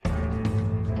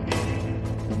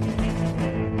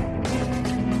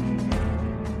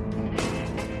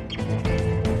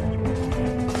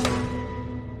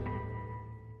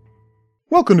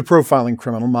Welcome to Profiling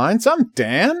Criminal Minds. I'm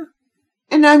Dan.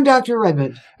 And I'm Dr.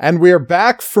 Redmond. And we're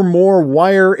back for more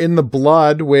Wire in the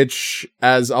Blood, which,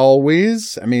 as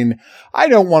always, I mean, I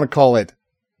don't want to call it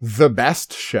the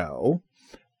best show.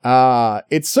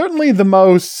 It's certainly the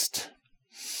most...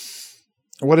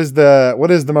 What is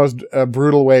the most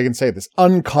brutal way I can say this?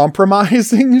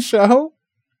 Uncompromising show?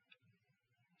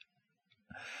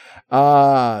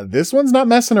 This one's not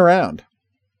messing around.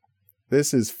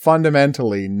 This is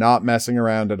fundamentally not messing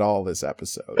around at all, this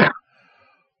episode.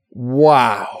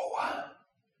 Wow.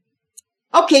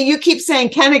 Okay, you keep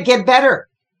saying, can it get better?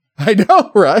 I know,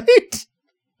 right?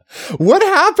 What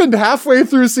happened halfway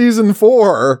through season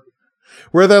 4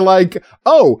 where they're like,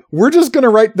 oh, we're just going to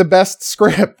write the best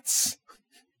scripts?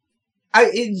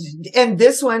 And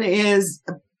this one is,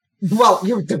 well,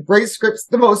 the great scripts,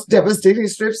 the most devastating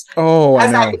scripts. Oh, I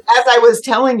know. As I was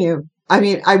telling you, I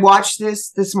mean, I watched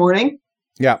this morning.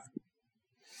 Yeah.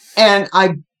 And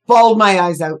I bawled my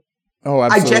eyes out. Oh,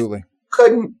 absolutely. I just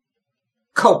couldn't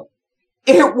cope.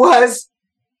 It was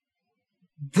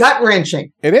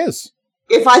gut-wrenching. It is.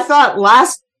 If I thought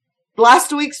last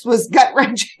week's was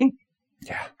gut-wrenching.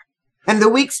 Yeah. And the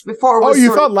weeks before was... Oh,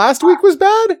 you thought last week was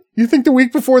bad? You think the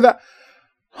week before that...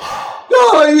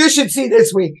 No, you should see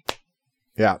this week.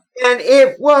 Yeah. And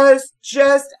it was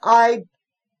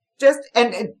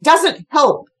and it doesn't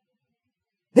help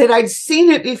that I'd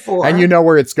seen it before. And you know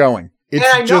where it's going.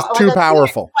 It's just too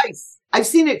powerful. I've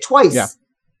seen it twice. Yeah.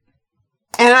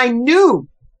 And I knew.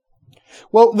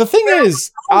 Well, the thing is,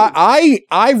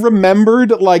 I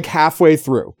remembered like halfway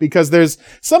through, because there's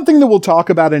something that we'll talk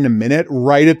about in a minute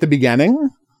right at the beginning,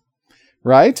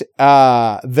 right?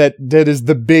 That is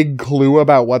the big clue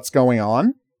about what's going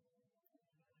on.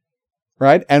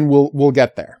 Right? And we'll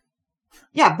get there.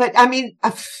 Yeah, but I mean,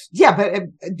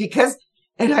 because...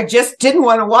 And I just didn't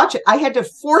want to watch it. I had to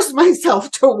force myself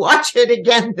to watch it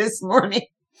again this morning.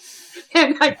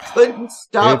 And I couldn't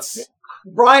stop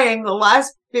crying the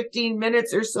last 15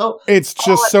 minutes or so. It's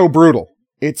just so brutal.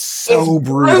 It's so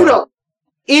brutal.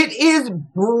 It is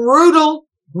brutal,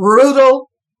 brutal,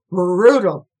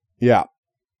 brutal. Yeah.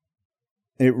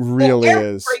 It really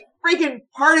is. Every freaking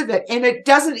part of it. And it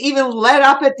doesn't even let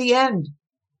up at the end.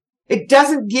 It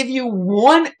doesn't give you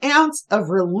 1 ounce of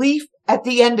relief at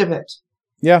the end of it.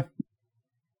 Yeah.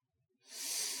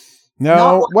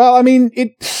 No, well, I mean,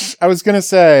 I was going to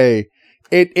say,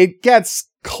 it gets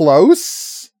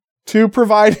close to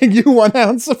providing you 1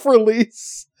 ounce of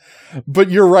release,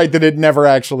 but you're right that it never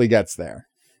actually gets there.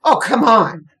 Oh, come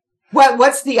on.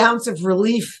 What's the ounce of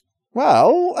relief?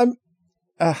 Well,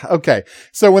 okay.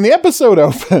 So when the episode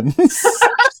opens...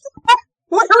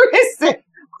 Where is it?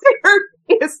 Where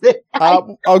is it?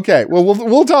 Okay. Well,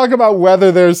 we'll talk about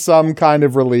whether there's some kind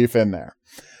of relief in there.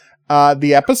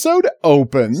 The episode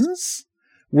opens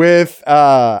with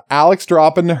Alex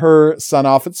dropping her son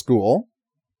off at school.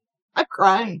 I'm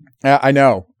crying. I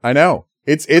know.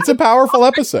 It's a powerful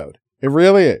episode. It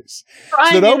really is.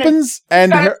 So it opens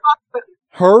and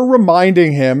her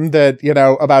reminding him that, you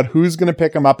know, about who's going to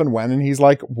pick him up and when. And he's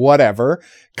like, whatever,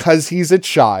 because he's a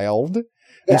child. Yeah.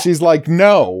 And she's like,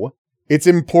 no, it's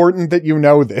important that you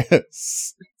know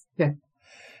this. Yeah.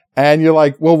 And you're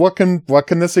like, well, what can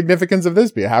the significance of this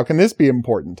be? How can this be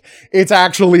important? It's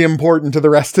actually important to the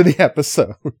rest of the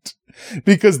episode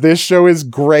because this show is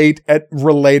great at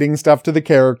relating stuff to the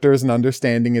characters and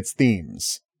understanding its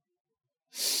themes.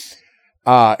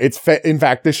 In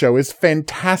fact, the show is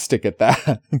fantastic at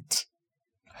that.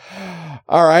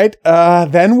 All right.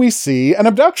 Then we see an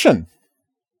abduction.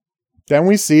 Then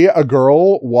we see a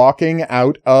girl walking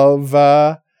out of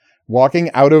a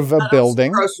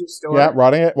building. Grocery store.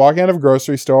 Yeah, walking out of a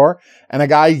grocery store, and a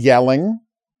guy yelling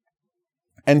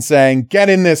and saying, "Get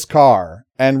in this car,"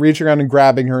 and reaching around and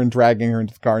grabbing her and dragging her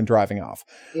into the car and driving off.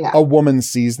 Yeah. A woman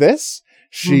sees this.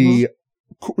 She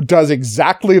does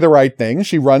exactly the right thing.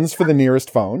 She runs for the nearest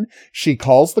phone. She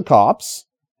calls the cops,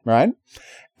 right?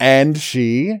 And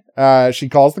she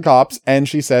calls the cops and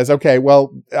she says, okay,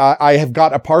 well, I have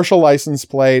got a partial license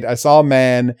plate. I saw a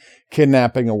man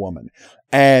kidnapping a woman.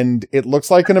 And it looks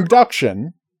like an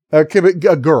abduction. A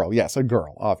girl. Yes, a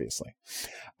girl, obviously.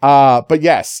 But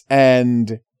yes,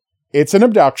 and it's an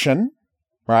abduction,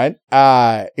 right?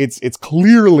 It's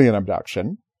clearly an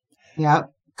abduction. Yeah.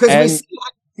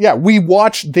 We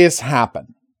watch this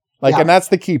happen. And that's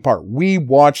the key part. We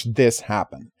watch this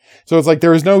happen. So it's like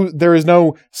there is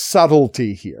no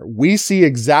subtlety here. We see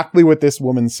exactly what this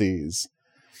woman sees,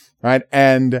 right?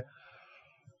 And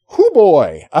whoo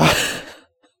boy.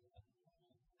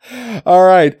 All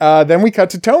right. Then we cut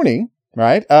to Tony,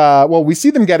 Right? Well, we see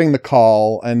them getting the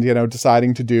call and,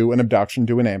 deciding to do an abduction,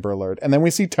 do an Amber Alert. And then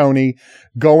we see Tony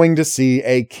going to see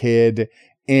a kid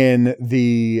in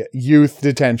the youth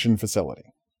detention facility.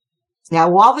 Now,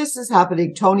 while this is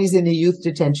happening, Tony's in a youth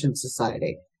detention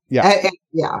society. Yeah.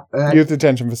 Youth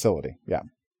detention facility. Yeah.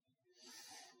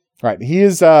 Right.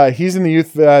 He's in the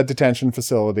youth detention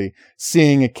facility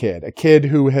seeing a kid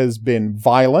who has been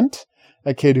violent,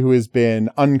 a kid who has been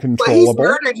uncontrollable. Well,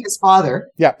 he's murdered his father.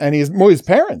 Yeah. And his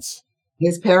parents.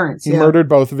 His parents. He murdered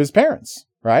both of his parents.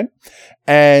 Right.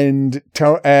 And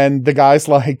the guy's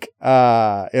like,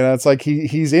 it's like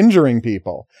he's injuring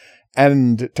people.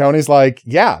 And Tony's like,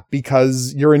 yeah,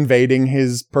 because you're invading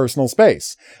his personal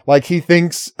space. Like he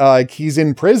thinks, he's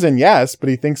in prison. Yes. But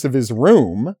he thinks of his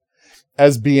room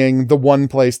as being the one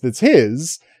place that's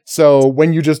his. So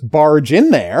when you just barge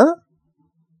in there,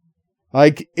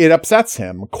 like it upsets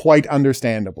him quite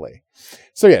understandably.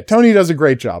 So yeah, Tony does a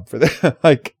great job for that.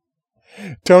 Like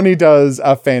Tony does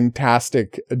a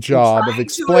fantastic job of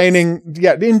explaining,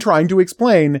 in trying to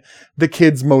explain the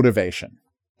kid's motivation.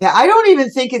 Yeah, I don't even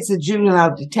think it's a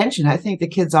juvenile detention. I think the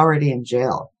kid's already in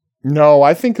jail. No,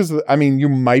 I think you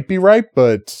might be right,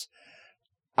 but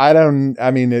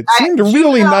it seemed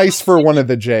really nice for one of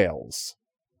the jails.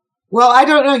 Well, I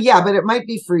don't know. Yeah, but it might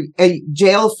be for a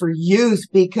jail for youth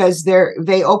because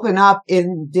they open up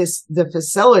in the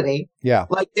facility. Yeah.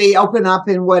 Like they open up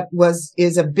in what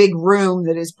is a big room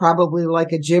that is probably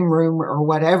like a gym room or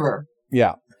whatever.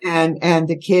 Yeah. And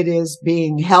the kid is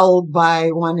being held by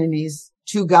one of these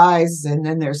two guys. And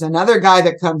then there's another guy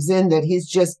that comes in that he's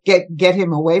just get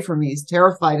him away from me. He's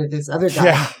terrified of this other guy.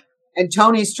 Yeah. And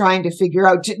Tony's trying to figure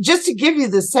out, just to give you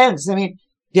the sense. I mean,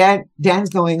 Dan's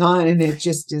going on and it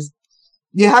just is.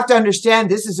 You have to understand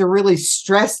this is a really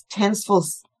stressed,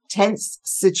 tense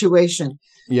situation.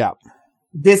 Yeah.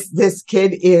 This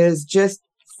kid is just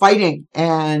fighting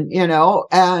and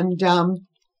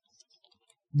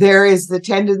there is the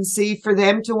tendency for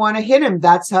them to want to hit him.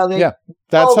 That's how they,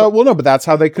 that's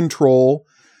how they control,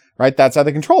 right? That's how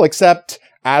they control, except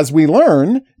as we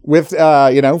learn with,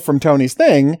 from Tony's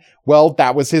thing, well,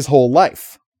 that was his whole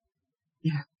life.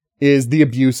 Yeah. Is the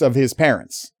abuse of his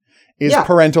parents. Is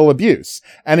parental abuse.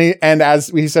 And as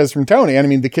he says from Tony, and I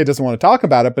mean, the kid doesn't want to talk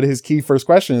about it, but his key first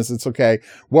question is, it's okay.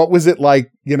 What was it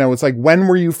like? It's like, when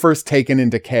were you first taken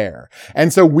into care?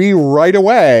 And so we right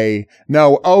away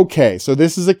know, okay, so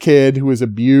this is a kid who is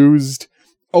abused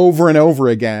over and over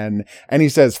again. And he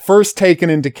says, first taken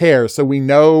into care. So we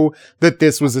know that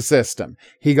this was a system.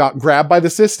 He got grabbed by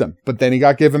the system, but then he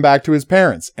got given back to his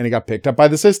parents and he got picked up by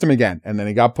the system again. And then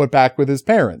he got put back with his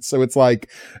parents. So it's like,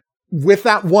 with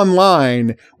that one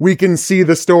line, we can see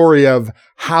the story of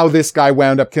how this guy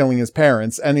wound up killing his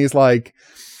parents. And he's like,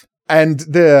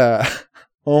 oh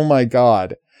my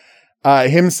God,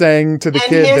 him saying to the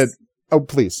kid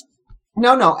please.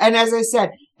 No. And as I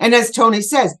said, and as Tony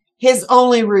says, his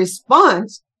only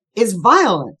response is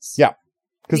violence. Yeah.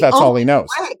 Because that's all he knows.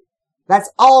 That's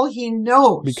all he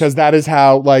knows. Because that is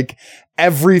how,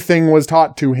 everything was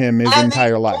taught to him his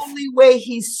entire life. The only way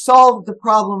he solved the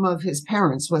problem of his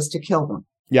parents was to kill them.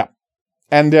 Yeah.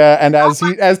 And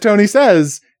as Tony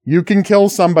says, you can kill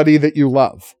somebody that you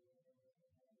love.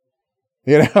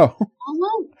 And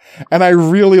I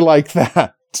really like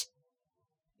that.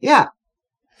 Yeah.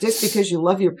 Just because you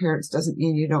love your parents doesn't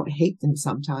mean you don't hate them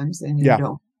sometimes. And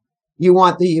you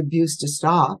want the abuse to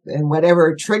stop, and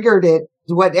whatever triggered it,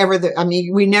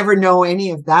 we never know any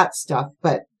of that stuff,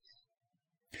 but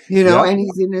and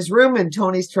he's in his room and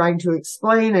Tony's trying to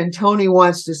explain, and Tony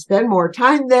wants to spend more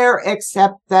time there,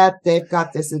 except that they've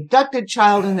got this abducted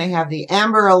child and they have the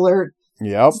Amber Alert.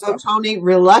 Yep. So Tony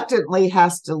reluctantly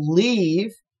has to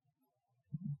leave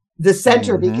the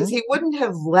center because he wouldn't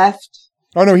have left.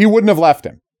 Oh no, he wouldn't have left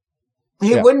him.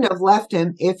 He wouldn't have left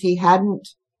him if he hadn't,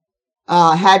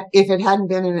 if it hadn't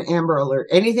been an Amber Alert.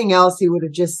 Anything else, he would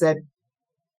have just said,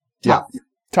 tough. Yeah.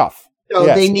 Tough. So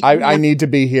yes, I need to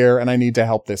be here and I need to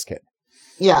help this kid.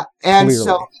 Yeah. And clearly.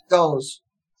 So he goes.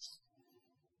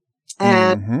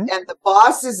 And the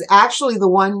boss is actually the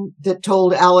one that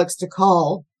told Alex to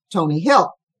call Tony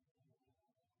Hill.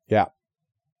 Yeah.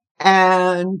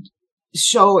 And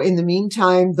so in the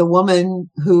meantime, the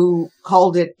woman who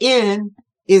called it in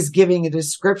is giving a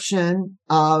description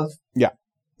of. Yeah.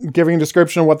 Giving a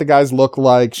description of what the guys look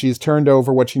like. She's turned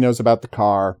over what she knows about the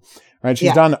car. Right.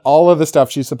 She's done all of the stuff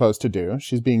she's supposed to do.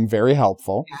 She's being very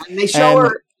helpful. Yeah, and they show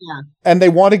her. Yeah. And they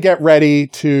want to get ready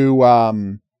to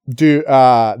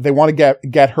they want to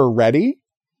get her ready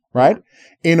right?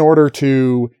 In order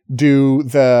to do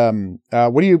the,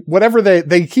 whatever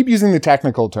they keep using the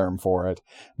technical term for it,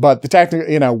 but the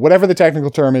technical, whatever the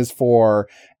technical term is for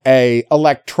a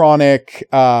electronic,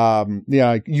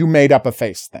 you made up a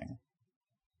face thing,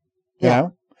 you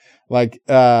know, like,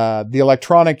 the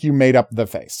electronic, you made up the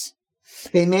face.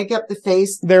 They make up the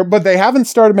face there, but they haven't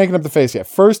started making up the face yet.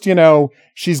 First,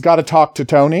 she's got to talk to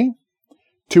Tony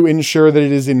to ensure that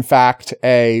it is in fact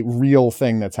a real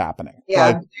thing that's happening.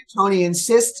 Yeah. Tony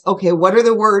insists, okay, what are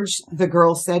the words the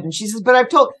girl said? And she says,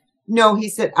 but no, he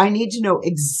said, I need to know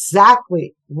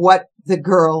exactly what the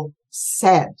girl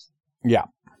said. Yeah.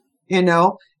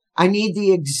 I need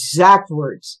the exact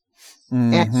words.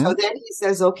 Mm-hmm. And so then he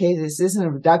says, okay, this is an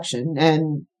abduction.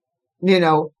 And,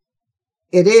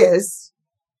 it is.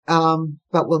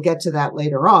 But we'll get to that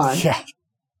later on. Yeah.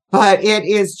 But it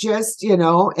is just,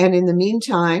 and in the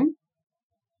meantime.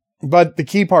 But the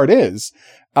key part is,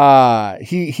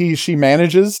 she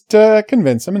manages to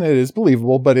convince him, and it is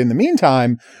believable. But in the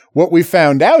meantime, what we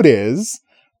found out is,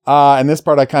 and this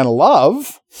part I kind of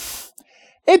love,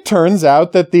 it turns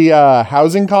out that the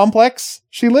housing complex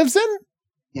she lives in,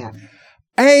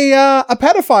 a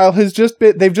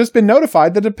pedophile they've just been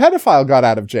notified that a pedophile got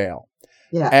out of jail.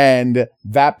 Yeah. And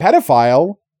that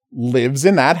pedophile lives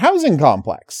in that housing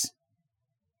complex.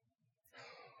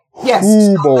 Yes.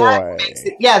 Ooh, so boy.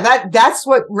 That's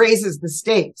what raises the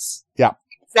stakes. Yeah.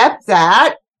 Except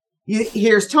that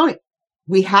here's Tony.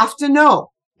 We have to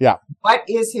know. Yeah. What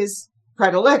is his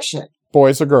predilection?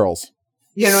 Boys or girls?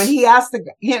 And he asked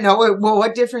well,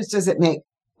 what difference does it make?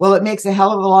 Well, it makes a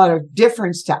hell of a lot of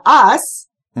difference to us.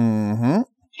 Mm-hmm.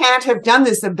 Can't have done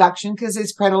this abduction because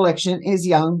his predilection is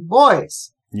young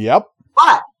boys. Yep.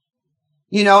 But,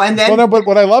 and then. Well, no, but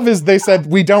what I love is they said,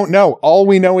 we don't know. All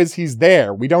we know is he's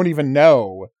there. We don't even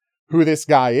know who this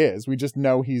guy is. We just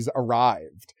know he's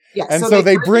arrived. Yeah, and so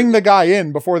they bring the guy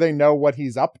in before they know what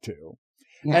he's up to.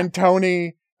 Yeah. And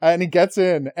Tony, and he gets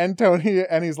in, and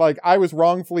he's like, I was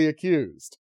wrongfully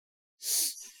accused.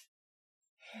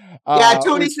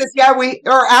 Tony says,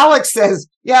 or Alex says,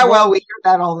 well, we hear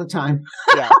that all the time.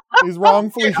 Yeah, he's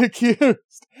wrongfully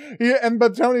accused.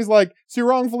 But Tony's like, so you're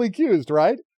wrongfully accused,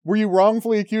 right? Were you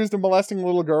wrongfully accused of molesting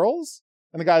little girls?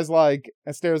 And the guy's like,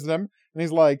 and stares at him, and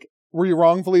he's like, were you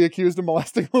wrongfully accused of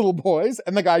molesting little boys?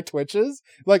 And the guy twitches.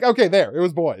 Like, okay, there, it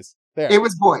was boys. There. It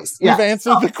was boys. We've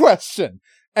answered the question.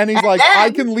 And he's like,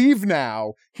 I can leave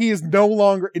now. He is no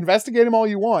longer, investigate him all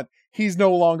you want. He's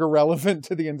no longer relevant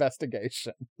to the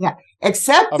investigation. Yeah.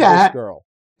 Except that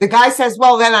the guy says,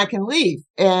 well, then I can leave.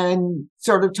 And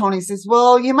sort of Tony says,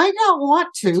 well, you might not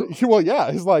want to. Well,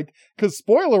 yeah. He's like, because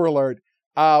spoiler alert,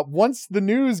 once the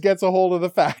news gets a hold of the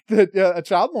fact that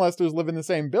child molesters live in the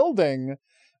same building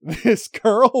this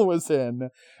girl was in,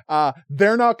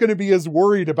 they're not going to be as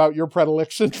worried about your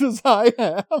predilections as I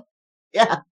am.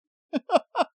 Yeah.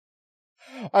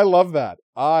 I love that.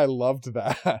 I loved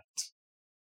that.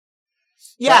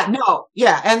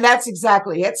 Yeah, and that's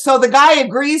exactly it. So the guy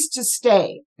agrees to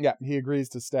stay. Yeah, he agrees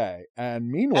to stay. And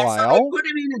meanwhile, so they put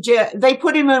him in a jail. They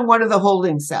put him in one of the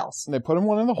holding cells. They put him in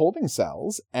one of the holding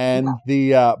cells. And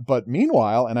but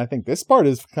meanwhile, and I think this part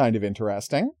is kind of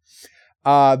interesting,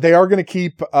 they are going to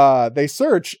keep, they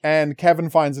search, and Kevin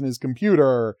finds in his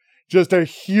computer just a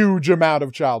huge amount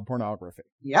of child pornography.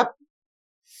 Yep.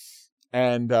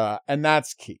 And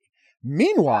that's key.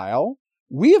 Meanwhile,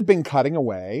 we have been cutting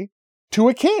away to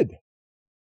a kid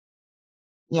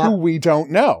who we don't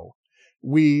know.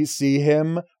 We see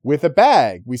him with a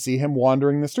bag. We see him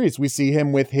wandering the streets. We see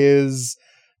him with his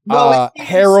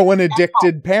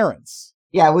heroin-addicted parents.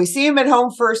 Yeah, we see him at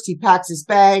home first. He packs his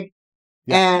bag,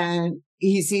 and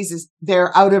he sees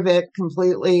they're out of it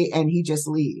completely, and he just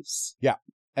leaves. Yeah,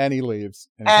 and he leaves.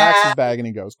 And he packs his bag, and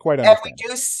he goes. Quite understandable. And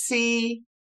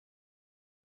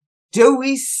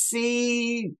we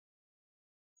see...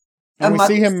 And we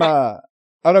see him,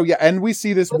 and we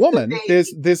see this woman,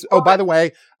 by the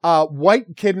way,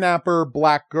 white kidnapper,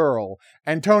 black girl.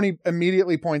 And Tony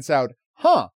immediately points out,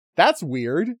 that's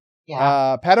weird.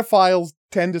 Yeah. Pedophiles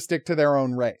tend to stick to their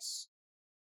own race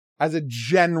as a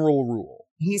general rule.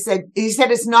 He said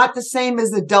it's not the same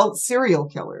as adult serial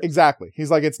killers. Exactly.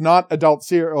 He's like, it's not adult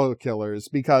serial killers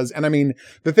because, and I mean,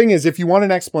 the thing is, if you want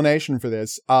an explanation for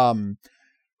this,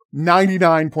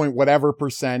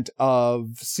 99% of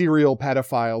serial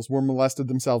pedophiles were molested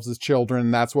themselves as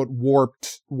children. That's what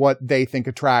warped what they think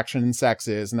attraction and sex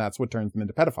is. And that's what turns them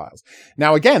into pedophiles.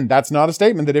 Now, again, that's not a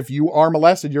statement that if you are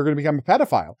molested, you're going to become a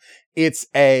pedophile. It's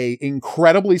a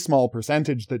incredibly small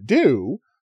percentage that do,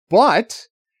 but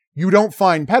you don't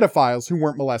find pedophiles who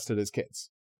weren't molested as kids.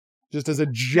 Just as a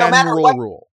general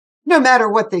rule. No matter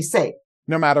what they say.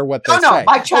 no matter what they say.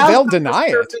 My child they'll deny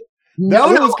it.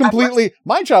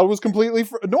 My child was completely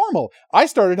normal. I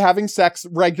started having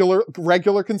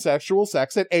regular consensual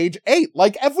sex at age 8,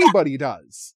 like everybody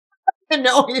does.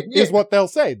 No, is what they'll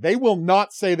say. They will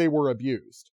not say they were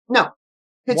abused. No,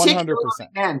 100%.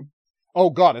 Men. Oh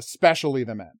God, especially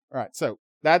the men. All right, so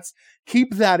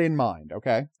keep that in mind.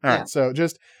 Okay, all right. So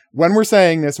just when we're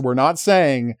saying this, we're not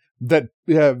saying that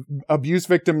abuse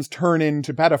victims turn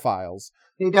into pedophiles.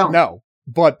 They don't. No.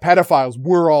 But pedophiles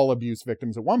were all abuse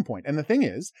victims at one point. And the thing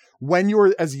is, when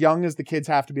you're as young as the kids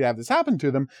have to be to have this happen to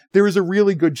them, there is a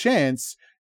really good chance,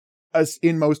 as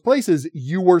in most places,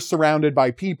 you were surrounded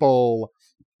by people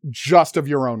just of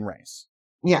your own race.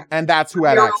 Yeah. And that's who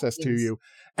had access to you.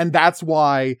 And that's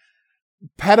why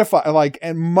pedophile,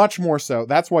 and much more so,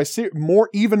 that's why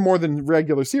even more than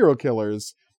regular serial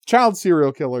killers, child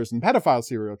serial killers and pedophile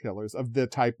serial killers of the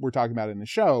type we're talking about in the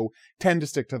show tend to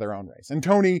stick to their own race. And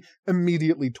Tony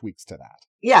immediately tweaks to that.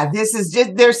 Yeah,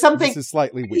 there's something. This is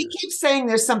slightly weird. He keeps saying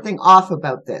there's something off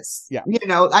about this. Yeah.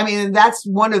 That's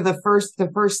one of the first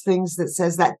things that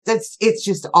says it's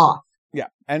just off. Yeah.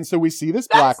 And so we see this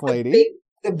black lady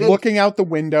looking out the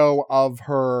window of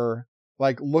her,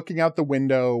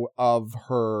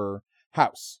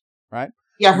 house, right?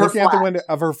 Yeah, looking out the window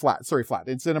of her flat.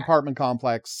 It's an apartment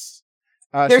complex.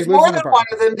 There's more than one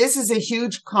of them. This is a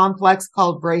huge complex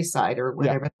called Braeside or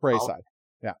whatever. Yeah, Braeside.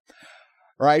 Yeah.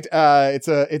 Right. It's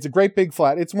a great big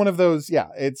flat. It's one of those. Yeah.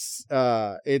 It's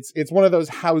one of those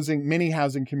mini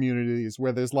housing communities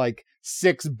where there's like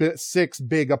six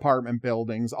big apartment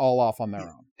buildings all off on their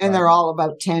own. And they're all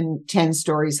about 10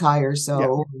 stories higher.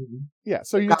 So yeah.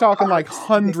 So you're talking like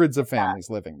hundreds of families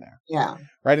living there. Yeah.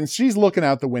 Right. And she's looking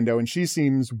out the window and she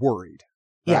seems worried.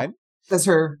 Right. Yeah. That's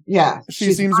her. Yeah.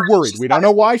 She seems worried. We don't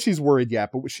know why she's worried yet,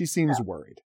 but she seems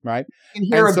worried. Right. You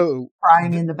can hear a baby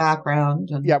crying in the background.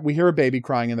 Yeah. We hear a baby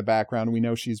crying in the background. And we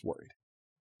know she's worried.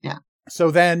 Yeah. So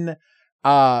then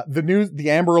the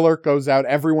Amber Alert goes out.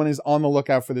 Everyone is on the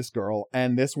lookout for this girl.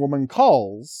 And this woman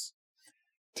calls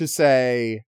to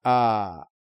say,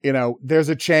 there's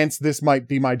a chance this might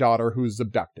be my daughter who's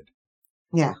abducted.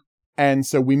 Yeah. And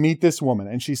so we meet this woman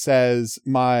and she says,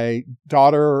 my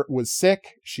daughter was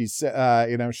sick. She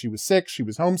was sick. She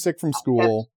was homesick from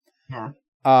school. Yeah.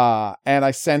 And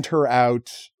I sent her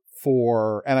out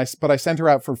but I sent her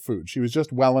out for food. She was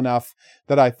just well enough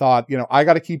that I thought, I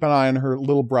got to keep an eye on her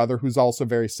little brother who's also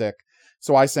very sick.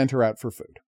 So I sent her out for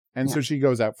food. And so she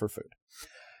goes out for food.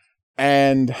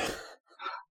 And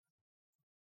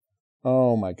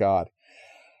oh my God.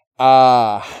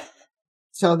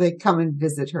 So they come and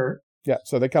visit her. Yeah.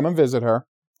 So they come and visit her.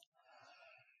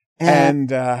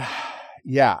 And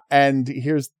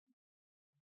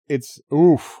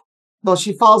oof. Well,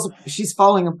 she's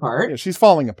falling apart. Yeah, she's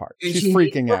falling apart. And she's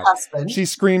freaking out. Husband. She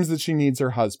screams that she needs her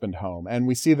husband home. And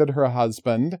we see that her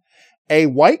husband, a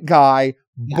white guy,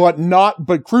 but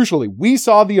crucially, we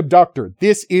saw the abductor.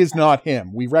 This is not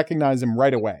him. We recognize him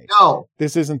right away. No.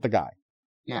 This isn't the guy.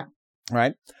 Yeah.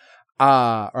 Right?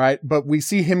 Right. But we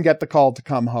see him get the call to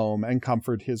come home and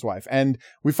comfort his wife. And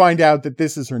we find out that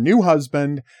this is her new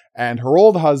husband and her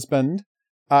old husband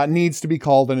needs to be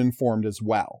called and informed as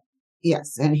well.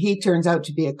 Yes. And he turns out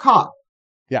to be a cop.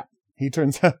 Yeah. He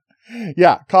turns out,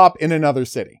 cop in another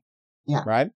city. Yeah.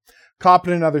 Right. Cop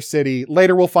in another city.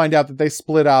 Later we'll find out that they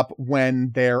split up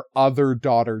when their other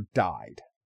daughter died.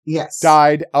 Yes.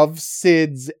 Died of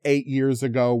SIDS 8 years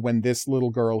ago when this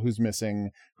little girl who's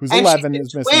 11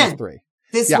 is missing is 3.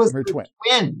 This was her twin.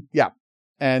 Yeah.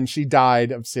 And she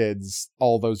died of SIDS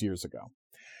all those years ago.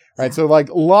 Right. Yeah. So like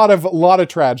a lot of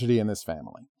tragedy in this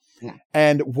family. Yeah.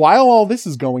 And while all this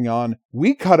is going on,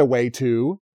 we cut away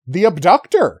to the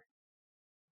abductor.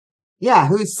 Yeah.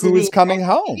 Who is coming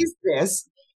home. Is this?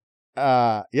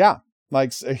 Yeah.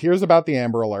 Like here's about the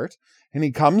Amber Alert and he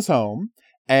comes home.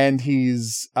 And he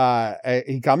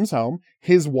comes home,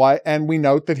 his wife, and we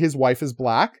note that his wife is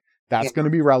black. That's going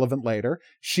to be relevant later.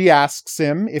 She asks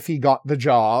him if he got the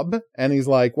job. And he's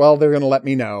like, well, they're going to let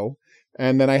me know.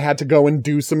 And then I had to go and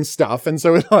do some stuff. And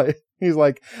so he's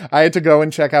like, I had to go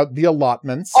and check out the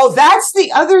allotments. Oh, that's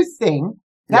the other thing.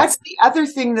 That's the other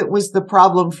thing that was the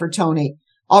problem for Tony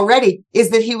already is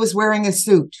that he was wearing a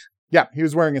suit. Yeah, he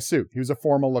was wearing a suit. He was a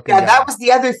formal looking guy. That was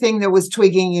the other thing that was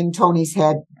twigging in Tony's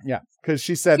head. Yeah, because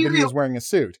she said that he was wearing a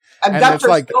suit. And it's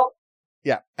like,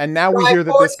 yeah. And now we hear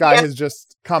that this guy has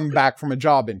just come back from a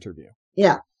job interview.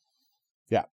 Yeah.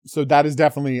 Yeah. So that is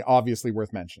definitely obviously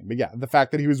worth mentioning. But yeah, the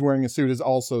fact that he was wearing a suit is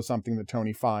also something that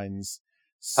Tony finds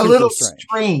super a little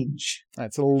strange.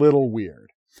 It's a little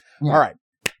weird. Yeah. All right.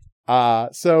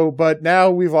 But now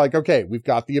we've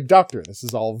got the abductor. This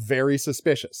is all very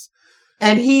suspicious.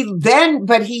 And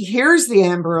he hears the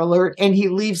Amber Alert and he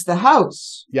leaves the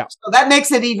house. Yeah. So that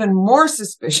makes it even more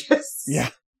suspicious. Yeah.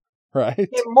 Right.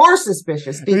 Even more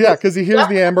suspicious. Because he hears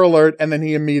the Amber Alert and then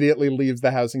he immediately leaves the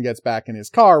house and gets back in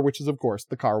his car, which is, of course,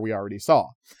 the car we already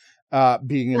saw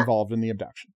being involved in the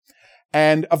abduction.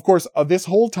 And, of course, this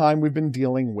whole time we've been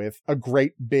dealing with a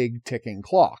great big ticking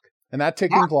clock. And that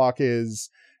ticking clock is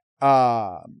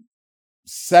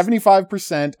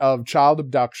 75% of child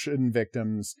abduction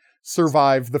victims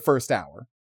survive the first hour.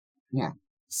 Yeah.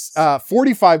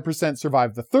 45%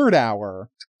 survive the third hour,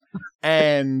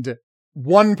 and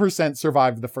 1%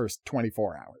 survive the first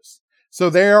 24 hours. So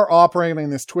they're operating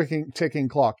this ticking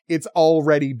clock. It's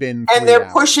already been 3 and they're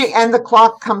hours. Pushing, and the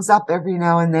clock comes up every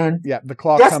now and then. Yeah, the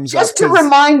clock comes just up to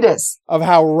remind us of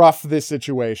how rough this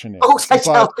situation is.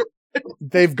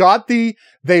 They've finally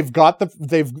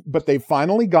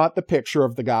got the picture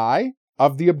of the guy,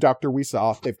 of the abductor we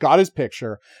saw. They've got his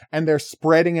picture and they're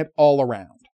spreading it all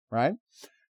around, right?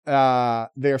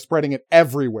 They're spreading it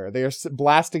everywhere. They are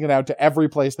blasting it out to every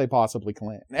place they possibly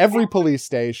can. Every police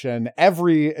station,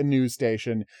 every news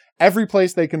station, every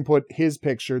place they can put his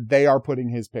picture, they are putting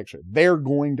his picture. They're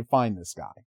going to find this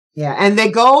guy. Yeah. And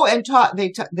they go and talk,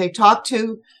 they talk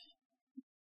to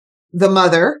the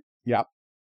mother. Yep.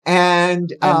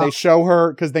 And they show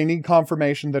her, because they need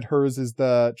confirmation that hers is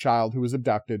the child who was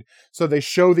abducted. So they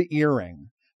show the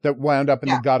earring that wound up in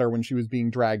the gutter when she was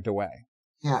being dragged away.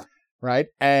 Yeah. Right.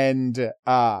 And,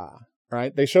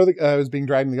 right. They show that it was being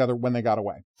dragged in the gutter when they got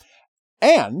away.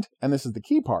 And this is the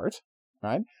key part,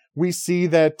 right? We see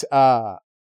that,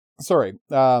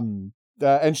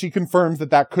 and she confirms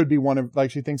that could be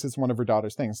she thinks it's one of her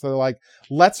daughter's things. So they're like,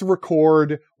 let's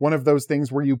record one of those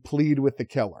things where you plead with the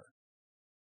killer.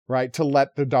 Right, to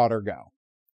let the daughter go.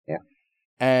 Yeah.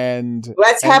 And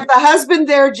let's have the husband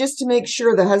there just to make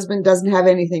sure the husband doesn't have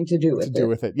anything to do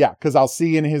with it. Yeah, because I'll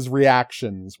see in his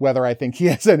reactions whether I think he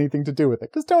has anything to do with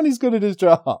it. Because Tony's good at his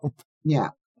job. Yeah.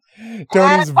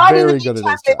 Tony's very good at his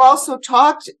job. They've also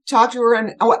talked to her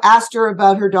and asked her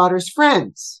about her daughter's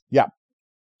friends. Yeah.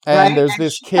 And there's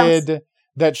this kid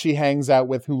that she hangs out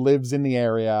with who lives in the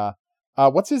area.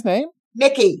 What's his name?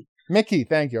 Mickey,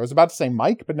 thank you. I was about to say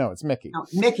Mike, but no, it's Mickey. No,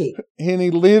 Mickey. And he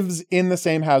lives in the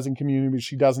same housing community, but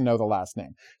she doesn't know the last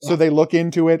name. Yeah. So they look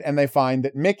into it and they find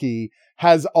that Mickey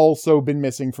has also been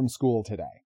missing from school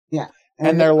today. Yeah.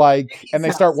 And they're like, and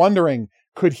they start wondering,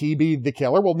 could he be the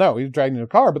killer? Well, no, he was dragged in a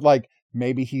car, but like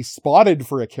maybe he's spotted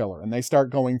for a killer. And they start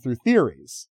going through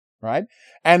theories, right?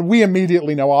 And we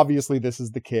immediately know, obviously, this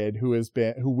is the kid who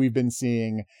we've been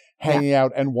seeing hanging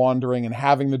out and wandering and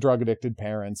having the drug addicted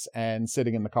parents and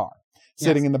sitting in the car.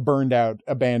 Sitting in the burned out,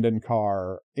 abandoned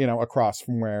car, across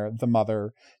from where the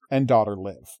mother and daughter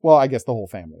live. Well, I guess the whole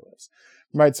family lives.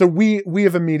 Right. So we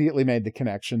have immediately made the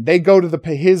connection. They go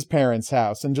to his parents'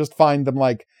 house and just find them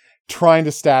like trying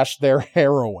to stash their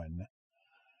heroin,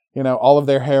 all of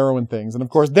their heroin things. And of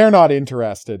course, they're not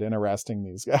interested in arresting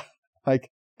these guys.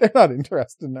 They're not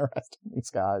interested in arresting these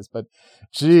guys, but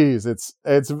geez, it's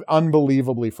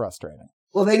unbelievably frustrating.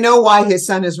 Well, they know why his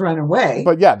son has run away.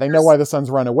 But yeah, they know why the son's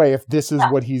run away if this is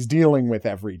what he's dealing with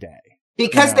every day.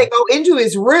 Because they go into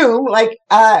his room,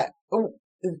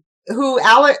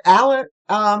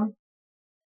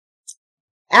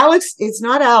 Alex, it's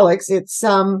not Alex, it's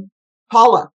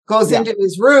Paula goes into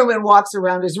his room and walks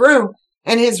around his room,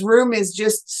 and his room is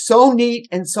just so neat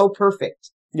and so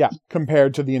perfect. Yeah,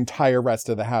 compared to the entire rest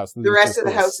of the house. The rest of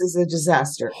the house is a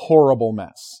disaster. Horrible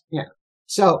mess. Yeah.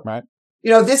 So, right.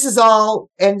 This is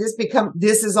all, and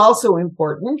this is also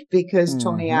important because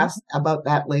Tony asked about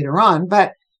that later on.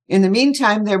 But in the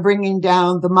meantime, they're bringing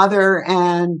down the mother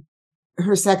and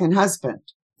her second husband.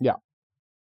 Yeah.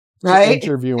 Right. To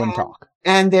interview and talk.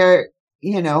 And they're,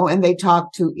 and they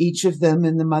talk to each of them,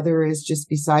 and the mother is just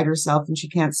beside herself and she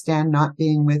can't stand not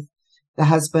being with the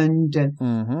husband.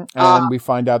 And we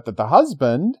find out that the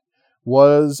husband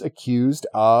was accused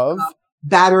of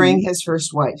battering his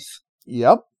first wife.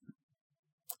 Yep.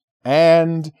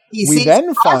 And we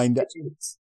then find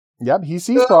he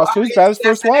sees prostitutes, bat his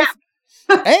first wife.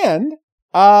 And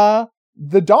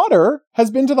the daughter has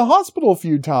been to the hospital a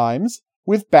few times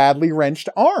with badly wrenched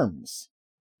arms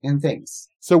and things.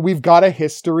 So we've got a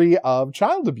history of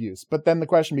child abuse. But then the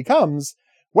question becomes,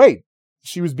 wait,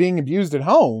 she was being abused at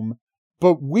home,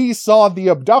 but we saw the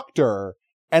abductor,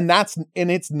 and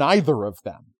it's neither of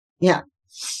them. Yeah.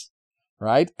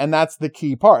 Right? And that's the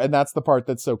key part. And that's the part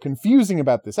that's so confusing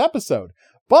about this episode.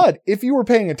 But if you were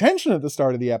paying attention at the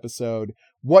start of the episode,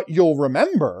 what you'll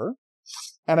remember,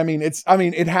 and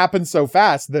it happened so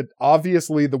fast that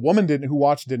obviously the woman didn't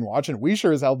watch, and we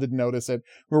sure as hell didn't notice it.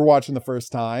 We were watching the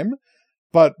first time.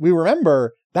 But we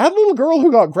remember that little girl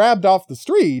who got grabbed off the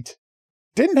street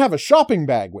didn't have a shopping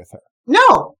bag with her.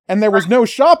 No. And there was no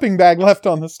shopping bag left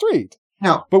on the street.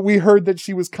 No. But we heard that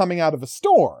she was coming out of a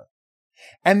store.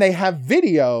 And they have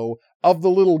video of the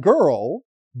little girl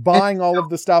buying all of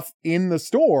the stuff in the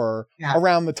store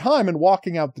around the time and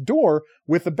walking out the door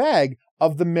with a bag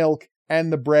of the milk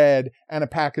and the bread and a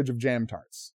package of jam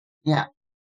tarts. Yeah.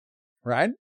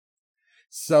 Right?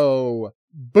 So,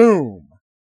 boom.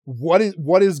 What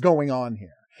is going on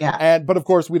here? Yeah. But of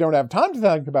course, we don't have time to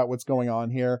think about what's going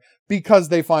on here because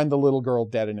they find the little girl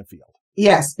dead in a field.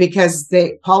 Yes, because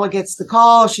Paula gets the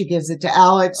call. She gives it to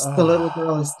Alex. The little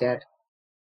girl is dead.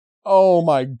 Oh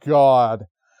my God.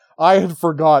 I had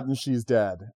forgotten she's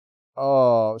dead.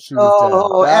 Oh, she was dead.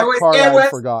 That part I had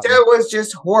forgotten. It was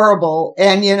just horrible.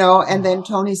 And, and then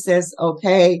Tony says,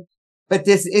 okay, but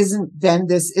this isn't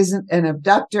an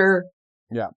abductor.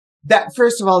 Yeah. That,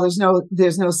 first of all, there's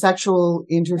no sexual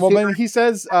interference. Well, then he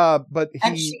says, what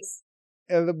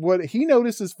he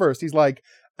notices first, he's like,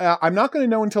 I'm not going to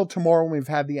know until tomorrow when we've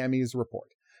had the Emmys report.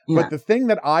 Yeah. But the thing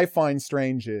that I find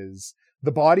strange is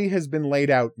the body has been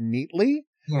laid out neatly,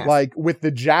 like with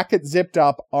the jacket zipped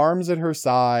up, arms at her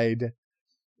side,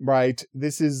 right?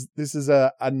 This is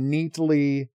a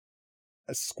neatly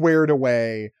squared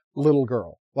away little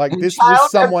girl. Like and this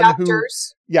was someone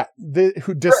abductors,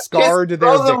 who discard their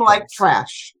throw them victims. Like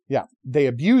trash. Yeah, they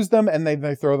abuse them and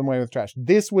they throw them away with trash.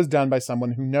 This was done by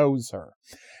someone who knows her.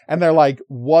 And they're like,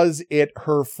 was it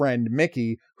her friend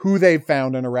Mickey who they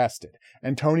found and arrested?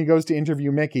 And Tony goes to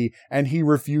interview Mickey and he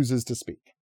refuses to speak.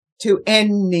 To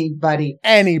anybody.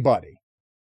 Anybody.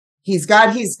 He's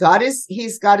got his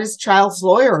child's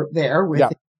lawyer there with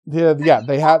him. Yeah,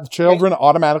 they have children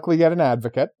automatically get an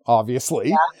advocate, obviously.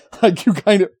 Yeah. Like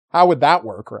how would that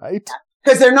work, right?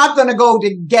 Because they're not going to go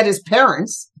to get his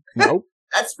parents. Nope.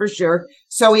 That's for sure.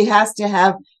 So he has to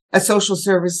have a social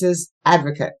services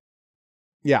advocate.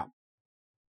 Yeah.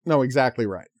 No, exactly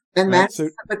right. And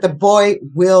but the boy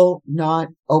will not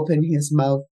open his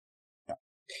mouth. Yeah.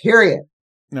 Period.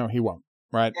 No, he won't.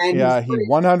 Right. And he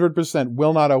 100%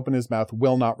 will not open his mouth,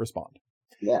 will not respond.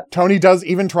 Yeah. Tony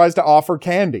even tries to offer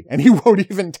candy and he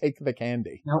won't even take the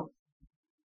candy. Nope.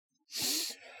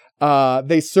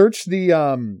 They search they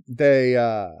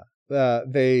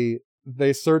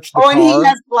search the car. And he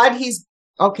has blood. He's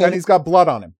okay. And he's got blood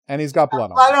on him. And he's got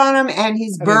blood on him. And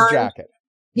he's burned. His jacket.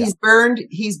 He's burned.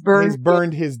 He's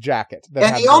burned his jacket.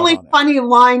 And the only funny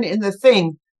line in the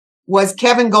thing was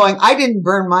Kevin going, I didn't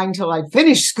burn mine till I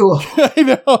finished school.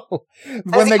 I know.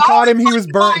 When they caught him, he was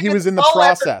burnt. He was in the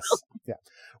process. Yeah.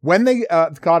 When they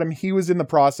caught him, he was in the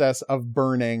process of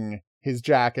burning his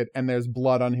jacket and there's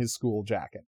blood on his school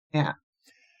jacket. Yeah.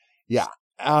 Yeah.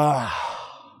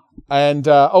 And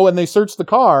they search the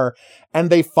car and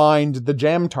they find the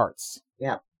jam tarts.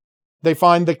 Yeah. They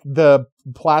find the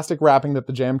plastic wrapping that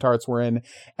the jam tarts were in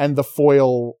and the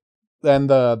foil and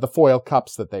the foil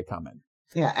cups that they come in.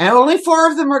 Yeah, and only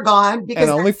 4 of them are gone. And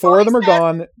only 4 of them are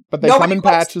gone, but they come in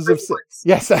patches of 6.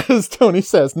 Yes, as Tony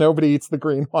says, nobody eats the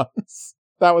green ones.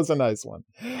 That was a nice one.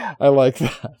 Yeah. I like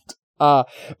that.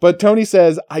 But Tony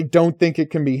says, I don't think it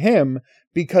can be him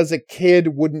because a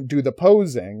kid wouldn't do the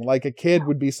posing. Like a kid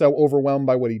would be so overwhelmed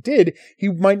by what he did. He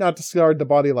might not discard the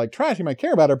body like trash. He might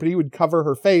care about her, but he would cover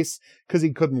her face because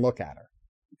he couldn't look at her.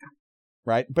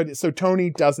 Right? But so Tony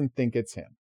doesn't think it's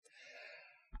him.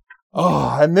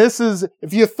 Oh, and this is,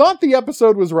 if you thought the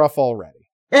episode was rough already.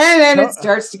 And then it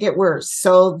starts to get worse.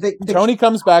 So Tony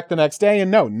comes back the next day and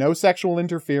no sexual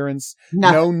interference,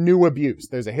 no new abuse.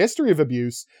 There's a history of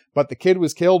abuse, but the kid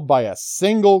was killed by a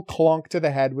single clunk to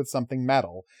the head with something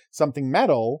metal,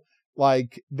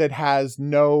 like that has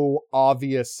no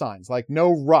obvious signs, like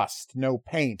no rust, no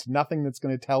paint, nothing that's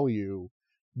going to tell you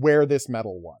where this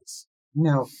metal was.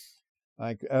 No.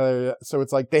 Like, so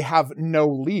it's like they have no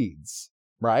leads,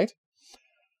 right?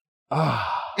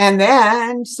 And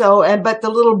then, but the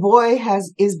little boy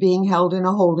is being held in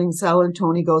a holding cell and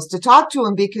Tony goes to talk to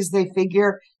him because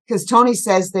Tony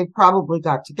says they probably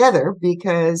got together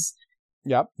because.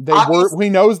 Yep. He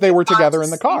knows they were together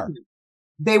in the car.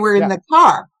 They were in the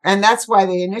car. And that's why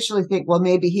they initially think, well,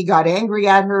 maybe he got angry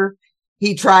at her.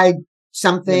 He tried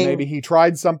something. And maybe he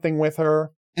tried something with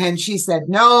her. And she said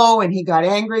no. And he got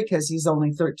angry because he's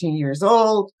only 13 years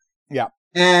old. Yeah.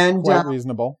 And quite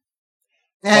reasonable.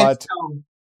 But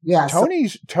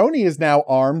Tony is now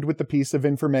armed with the piece of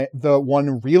the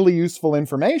one really useful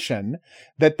information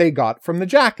that they got from the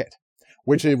jacket,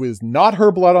 which it was not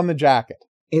her blood on the jacket.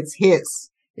 It's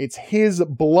his. It's his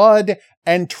blood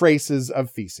and traces of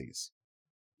feces.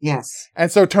 Yes.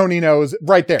 And so Tony knows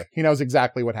right there. He knows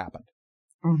exactly what happened.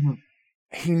 Mm-hmm.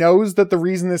 he knows that the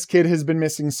reason this kid has been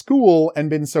missing school and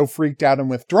been so freaked out and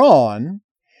withdrawn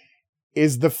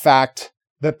is the fact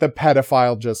that the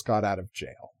pedophile just got out of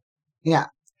jail. Yeah.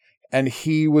 And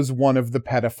he was one of the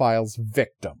pedophile's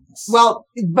victims. Well,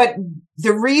 but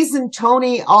the reason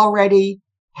Tony already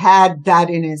had that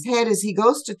in his head is he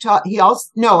goes to talk.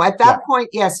 At that point,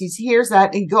 yes, he hears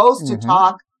that. He goes to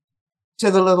talk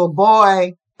to the little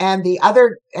boy and the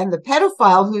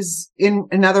pedophile who's in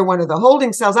another one of the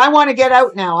holding cells. I want to get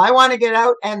out now. I want to get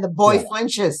out. And the boy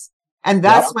flinches. And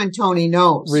that's when Tony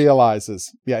knows.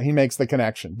 Realizes. Yeah, he makes the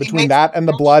connection. Between that and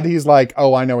the blood, he's like,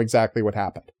 oh, I know exactly what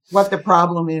happened. What the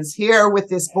problem is here with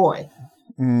this boy.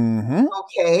 Mm-hmm.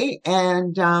 Okay.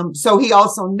 And so he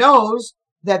also knows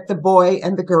that the boy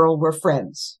and the girl were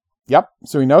friends. Yep.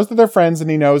 So he knows that they're friends and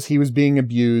he knows he was being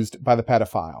abused by the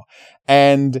pedophile.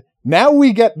 And now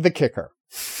we get the kicker,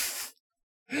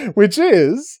 which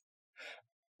is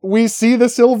we see the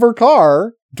silver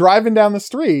car driving down the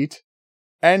street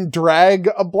and drag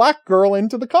a black girl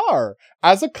into the car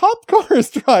as a cop car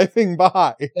is driving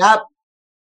by. Yep.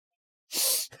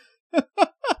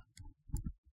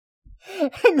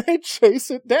 And they chase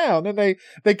it down and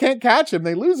they can't catch him.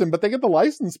 They lose him, but they get the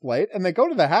license plate and they go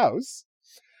to the house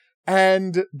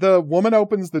and the woman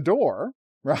opens the door,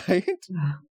 right?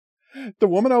 The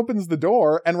woman opens the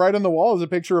door and right on the wall is a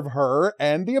picture of her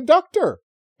and the abductor.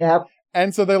 Yep.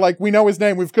 And so they're like, we know his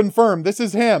name. We've confirmed this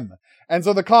is him. And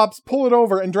so the cops pull it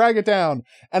over and drag it down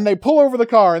and they pull over the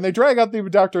car and they drag out the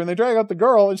abductor and they drag out the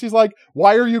girl. And she's like,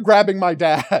 why are you grabbing my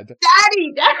dad?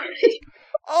 Daddy.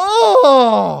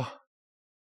 Oh,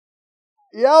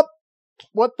 yep.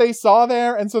 What they saw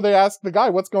there. And so they ask the guy,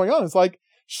 what's going on? It's like,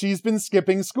 she's been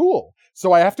skipping school.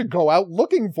 So I have to go out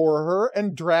looking for her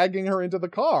and dragging her into the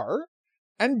car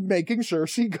and making sure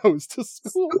she goes to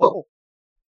school.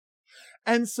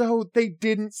 And so they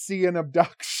didn't see an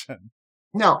abduction.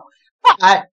 No.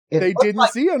 They didn't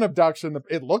see an abduction.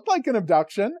 It looked like an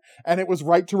abduction, and it was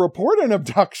right to report an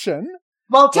abduction.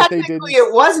 Well, technically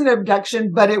it was an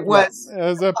abduction, but it was... Yeah, it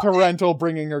was a parental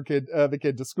bringing the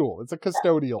kid to school. It's a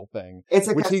custodial thing. It's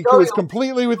a which custodial he was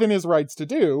completely within his rights to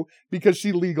do because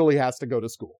she legally has to go to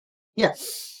school. Yeah.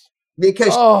 Because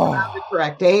she's not the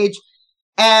correct age.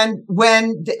 And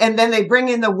then they bring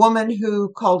in the woman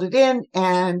who called it in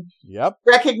and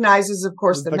recognizes, of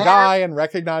course, the guy and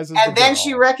recognizes and then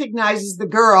she recognizes the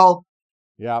girl.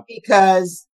 Yeah.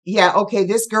 Because,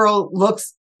 this girl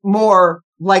looks more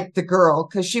like the girl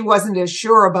because she wasn't as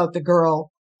sure about the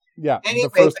girl. Yeah. Anyway,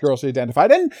 the first girl she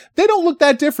identified. And they don't look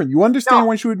that different. You understand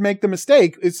when she would make the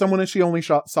mistake is someone that she only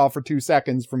saw for 2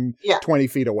 seconds from 20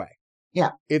 feet away.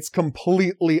 Yeah. It's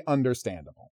completely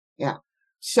understandable. Yeah.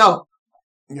 So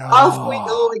off we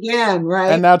go again, right?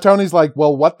 And now Tony's like,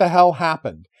 well, what the hell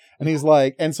happened? And he's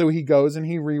like, and so he goes and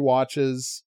he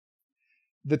rewatches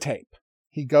the tape.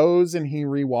 He goes and he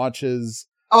rewatches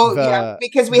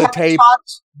because we have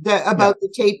talked about the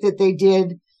tape that they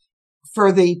did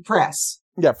for the press.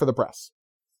 Yeah, for the press.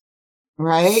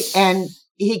 Right? And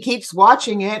he keeps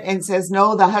watching it and says,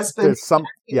 no, the husband,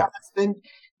 husband,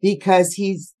 because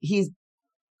he's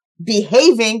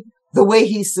behaving the way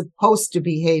he's supposed to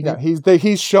behave. Yeah,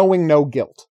 he's showing no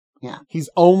guilt. Yeah. He's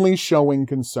only showing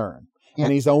concern. Yeah.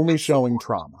 And he's only showing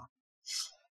trauma.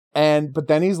 But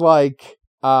then he's like,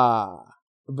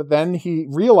 but then he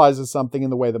realizes something in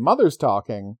the way the mother's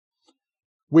talking,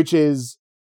 which is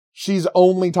she's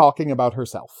only talking about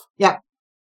herself. Yeah.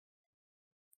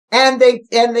 And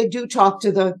they do talk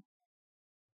to the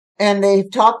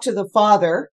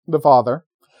father. The father.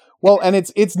 Well, and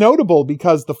it's notable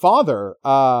because the father,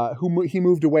 he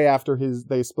moved away after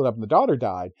they split up and the daughter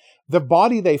died. The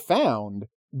body they found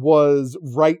was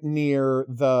right near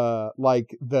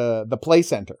the play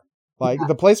center. Like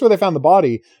the place where they found the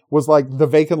body was like the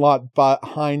vacant lot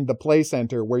behind the play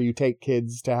center where you take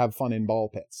kids to have fun in ball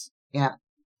pits. Yeah.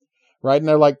 Right. And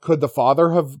they're like, could the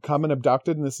father have come and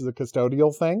abducted and this is a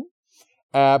custodial thing?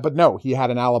 But no, he had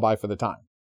an alibi for the time.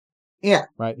 Yeah.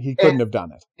 Right. He couldn't have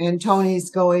done it. And Tony's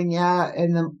going, yeah.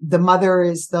 And the mother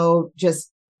is though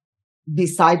just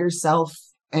beside herself.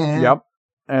 And yep.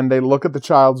 And they look at the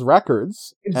child's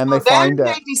records and they find out.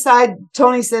 They decide,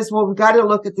 Tony says, well, we've got to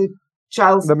look at the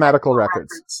child's medical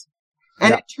records.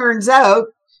 And it turns out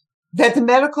that the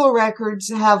medical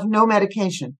records have no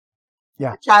medication.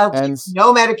 Yeah. The child takes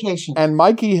no medication. And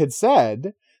Mikey had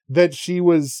said that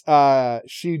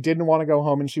she didn't want to go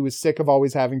home and she was sick of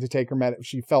always having to take her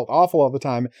she felt awful all the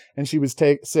time and she was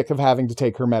sick of having to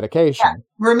take her medication. Yeah.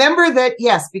 Remember that,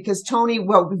 yes, because Tony,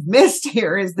 what we've missed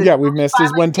here is that we've missed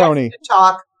is when Tony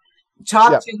talk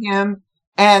to him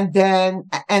and then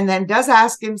does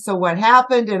ask him, so what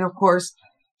happened? And of course,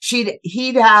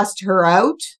 he'd asked her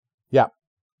out. Yeah.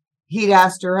 He'd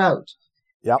asked her out.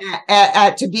 Yep.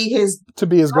 To be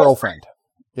his girlfriend.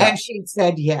 Yeah. And she'd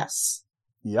said yes.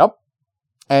 Yep.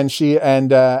 And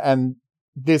and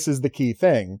this is the key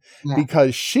thing,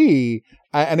 because she,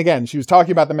 and again, she was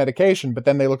talking about the medication, but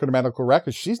then they look at her medical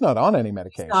records. She's not on any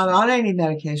medication. She's not on any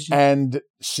medication. And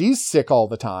she's sick all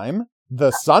the time.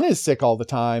 The son is sick all the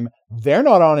time. They're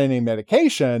not on any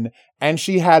medication. And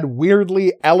she had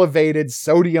weirdly elevated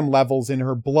sodium levels in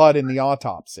her blood in the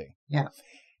autopsy. Yeah.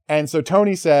 And so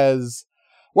Tony says,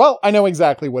 well, I know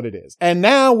exactly what it is. And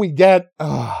now we get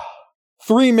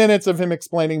 3 minutes of him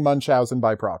explaining Munchausen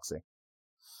by proxy.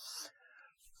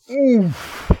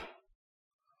 Oof.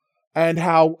 And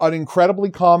how an incredibly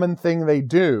common thing they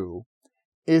do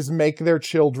is make their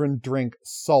children drink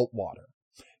salt water,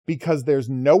 because there's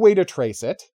no way to trace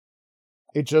it.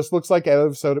 It just looks like out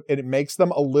of soda, and it makes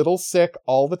them a little sick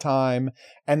all the time,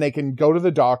 and they can go to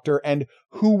the doctor, and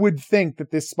who would think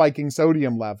that this spiking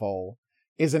sodium level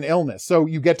is an illness? So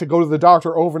you get to go to the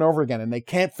doctor over and over again, and they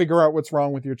can't figure out what's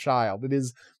wrong with your child. It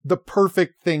is the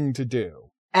perfect thing to do.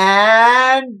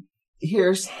 And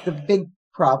here's the big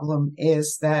problem,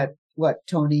 is that what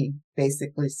Tony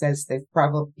basically says,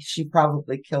 she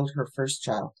probably killed her first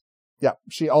child. Yeah,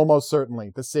 she almost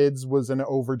certainly. The SIDS was an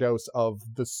overdose of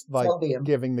this, like sodium.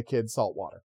 Giving the kid salt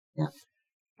water. Yeah.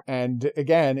 And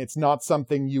again, it's not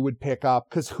something you would pick up,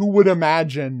 because who would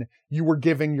imagine you were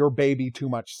giving your baby too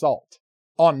much salt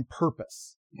on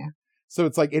purpose? Yeah. So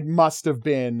it's like, it must have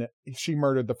been, she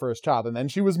murdered the first child. And then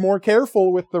she was more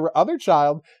careful with the other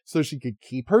child so she could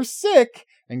keep her sick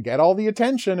and get all the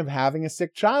attention of having a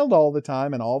sick child all the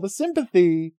time and all the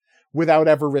sympathy without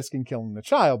ever risking killing the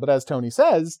child. But as Tony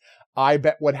says, I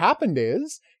bet what happened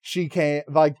is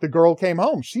the girl came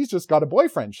home. She's just got a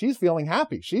boyfriend. She's feeling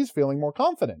happy. She's feeling more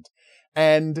confident.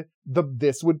 And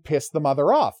this would piss the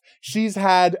mother off. She's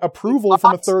had approval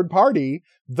from a third party,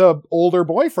 the older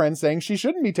boyfriend, saying she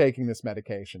shouldn't be taking this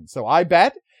medication. So I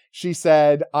bet she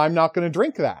said, I'm not going to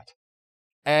drink that.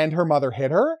 And her mother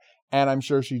hit her, and I'm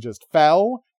sure she just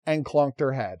fell and clunked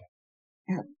her head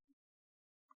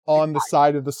on the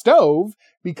side of the stove,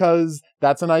 because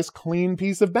that's a nice clean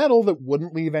piece of metal that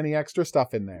wouldn't leave any extra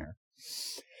stuff in there.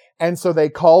 And so they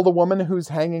call the woman who's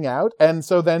hanging out. And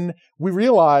so then we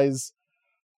realize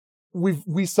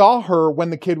we saw her when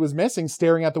the kid was missing,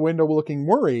 staring at the window looking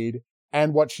worried.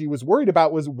 And what she was worried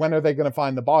about was, when are they going to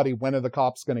find the body? When are the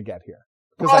cops going to get here?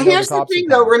 Well, here's the thing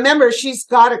though. Remember, she's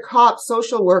got a cop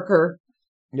social worker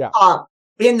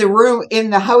in the room, in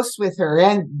the house with her.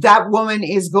 And that woman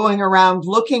is going around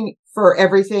looking for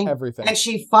everything. And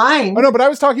she finds... Oh, no, but I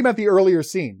was talking about the earlier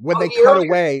scene when they cut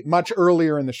away much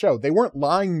earlier in the show. They weren't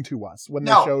lying to us when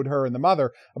they showed her and the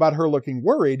mother about her looking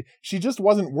worried. She just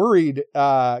wasn't worried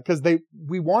because they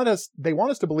want us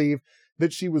to believe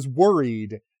that she was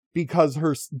worried because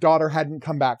her daughter hadn't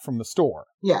come back from the store.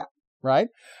 Yeah. Right?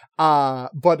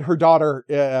 But her daughter,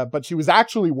 but she was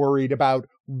actually worried about,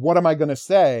 what am I going to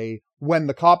say when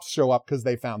the cops show up because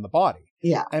they found the body?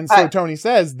 Yeah. And so Tony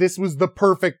says this was the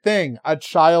perfect thing. A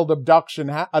child abduction,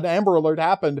 an Amber Alert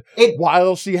happened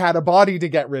while she had a body to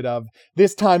get rid of.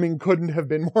 This timing couldn't have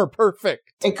been more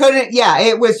perfect. It couldn't. Yeah.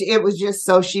 It was just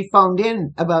so she phoned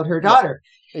in about her daughter.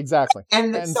 Yeah, exactly.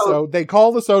 And so they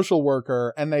call the social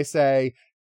worker and they say,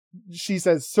 she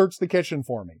says, search the kitchen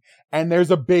for me. And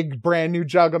there's a big brand new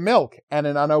jug of milk and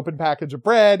an unopened package of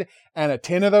bread and a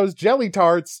tin of those jelly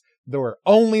tarts. There were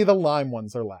only the lime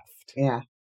ones are left. Yeah.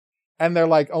 And they're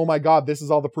like, oh my God, this is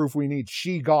all the proof we need.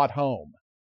 She got home.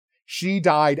 She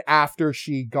died after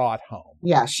she got home.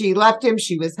 Yeah, she left him.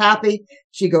 She was happy.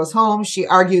 She goes home. She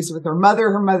argues with her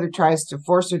mother. Her mother tries to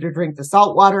force her to drink the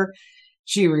salt water.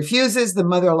 She refuses. The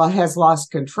mother has lost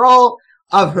control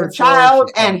of her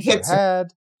child and hits her head.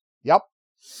 Yep.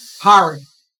 Hard.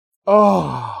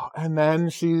 Oh, and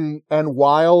then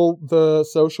while the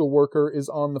social worker is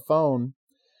on the phone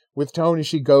with Tony,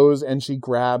 she goes and she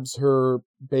grabs her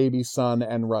baby son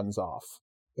and runs off.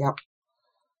 Yep.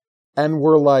 And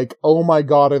we're like, oh my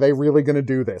God, are they really going to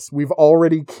do this? We've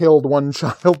already killed one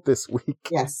child this week.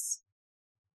 Yes.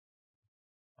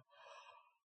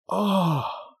 Oh.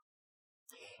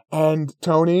 And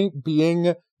Tony,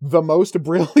 being the most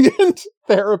brilliant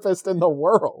therapist in the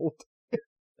world,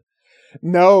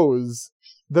 knows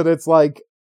that it's like,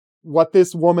 what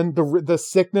this woman, the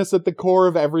sickness at the core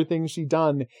of everything she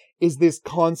done is this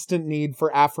constant need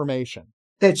for affirmation.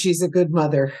 That she's a good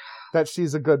mother. That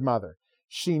she's a good mother.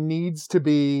 She needs to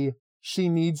be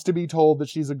told that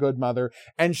she's a good mother,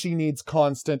 and she needs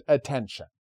constant attention.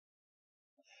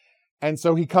 And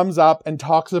so he comes up and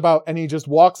he just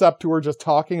walks up to her, just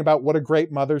talking about what a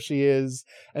great mother she is,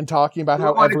 and talking about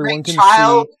how everyone can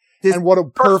see, and what a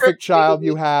perfect child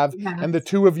you have. Yeah. And the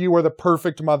two of you are the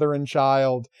perfect mother and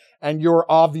child. And you're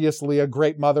obviously a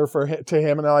great mother to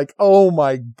him. And they're like, oh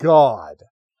my God.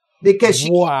 Because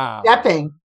she's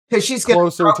stepping, because she's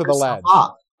closer to the ledge.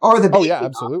 Off, or the baby. Oh, yeah,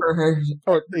 absolutely.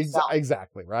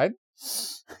 Exactly, right?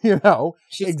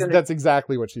 That's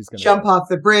exactly what she's going to jump off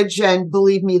the bridge. And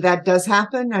believe me, that does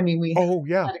happen. I mean, we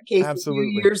had a case absolutely.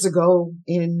 a few years ago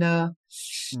in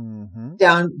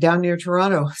down near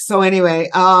Toronto. So anyway,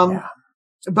 but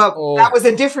that was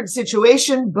a different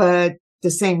situation, but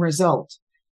the same result.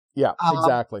 Yeah,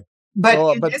 exactly.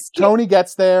 But Tony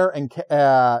gets there and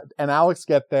Alex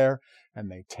get there,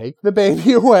 and they take the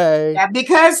baby away. Yeah,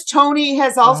 because Tony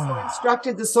has also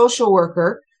instructed the social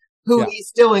worker, who he's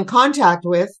still in contact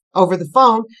with over the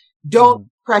phone, don't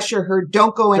pressure her,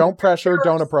 don't go in. Don't pressure,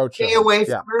 don't approach her. Stay away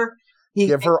from her.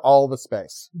 Give her all the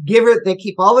space. They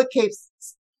keep all the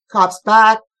cops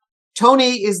back.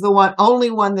 Tony is the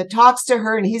only one that talks to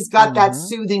her, and he's got that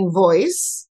soothing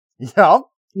voice. Yeah.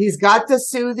 He's got the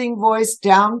soothing voice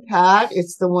down pat.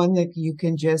 It's the one that you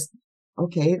can just,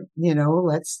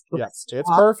 let's talk. It's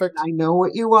perfect. I know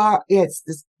what you are.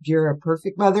 You're a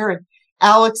perfect mother. And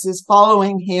Alex is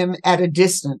following him at a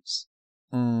distance.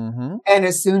 Mm-hmm. And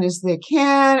as soon as they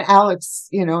can, Alex,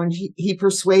 and he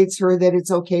persuades her that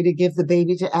it's okay to give the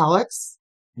baby to Alex.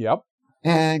 Yep.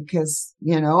 And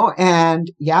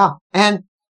and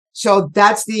so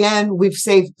that's the end. We've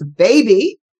saved the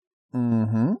baby.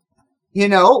 Mm-hmm.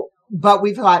 But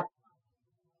we've got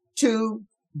 2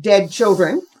 dead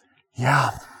children. Yeah.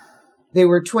 They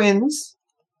were twins.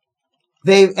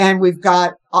 We've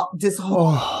got this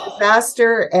whole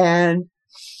disaster,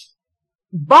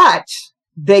 but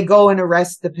they go and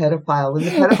arrest the pedophile.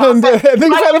 And the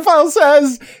pedophile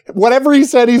says, whatever he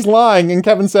said, he's lying. And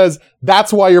Kevin says,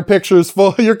 that's why your computer's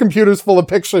full of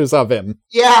pictures of him.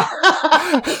 Yeah.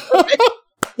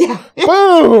 Yeah.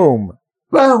 Boom.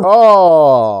 Boom.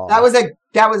 Oh.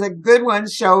 That was a good one.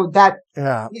 Show that.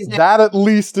 Yeah. That at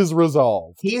least is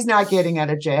resolved. He's not getting out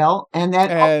of jail. And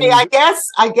then, I guess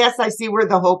I see where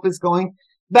the hope is going.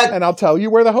 And I'll tell you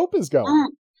where the hope is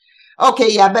going.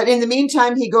 Okay. Yeah. But in the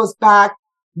meantime, he goes back.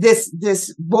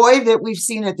 This boy that we've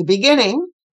seen at the beginning.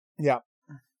 Yeah.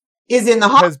 Is in the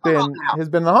hospital. Has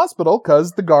been in the hospital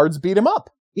because the guards beat him up.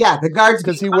 Yeah. The guards.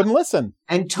 Because he wouldn't listen.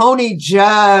 And Tony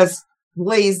just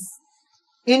lays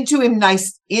into them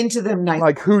nice.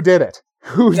 Like, who did it?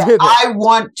 Who did it? I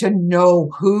want to know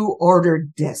who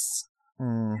ordered this.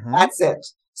 Mm-hmm. That's it.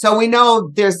 So we know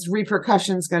there's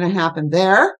repercussions going to happen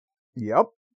there. Yep.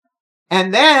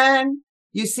 And then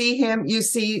you see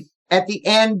at the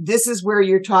end, this is where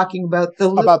you're talking about the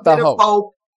little bit of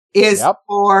hope is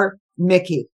for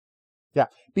Mickey. Yeah.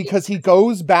 Because he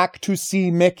goes back to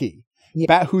see Mickey,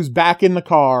 who's back in the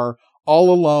car all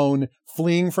alone,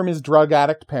 fleeing from his drug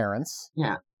addict parents.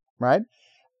 Yeah. Right.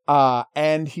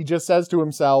 And he just says to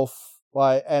himself,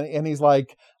 and he's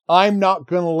like, I'm not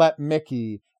going to let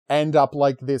Mickey end up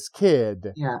like this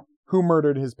kid who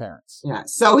murdered his parents. Yeah.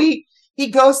 So he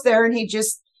goes there and he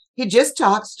just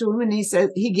talks to him, and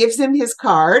he gives him his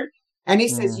card, and he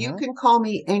says, you can call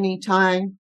me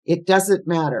anytime. It doesn't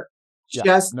matter.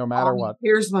 Just no matter what.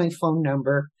 Here's my phone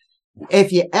number.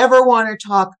 If you ever want to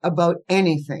talk about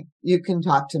anything, you can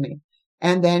talk to me.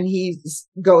 And then he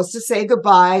goes to say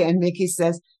goodbye, and Mickey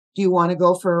says, do you want to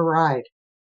go for a ride?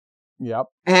 Yep.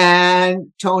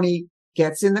 And Tony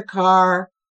gets in the car,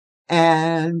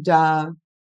 and,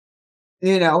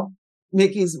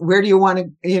 Mickey's, where do you want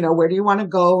to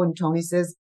go? And Tony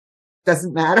says,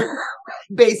 doesn't matter,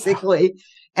 basically.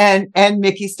 And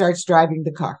Mickey starts driving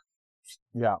the car.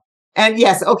 Yeah. And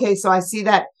yes. Okay. So I see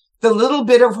that. The little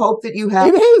bit of hope that you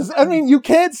have. It is. I mean, you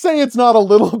can't say it's not a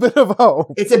little bit of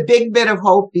hope. It's a big bit of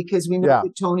hope because we know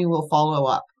that Tony will follow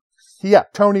up. Yeah,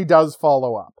 Tony does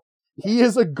follow up. He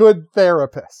is a good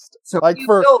therapist. So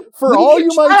for all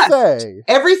you might say.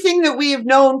 Everything that we have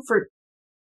known for.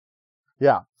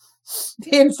 Yeah.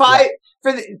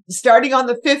 Starting on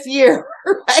the 5th year,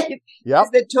 right? Yep.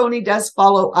 Is that Tony does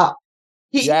follow up.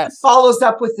 He follows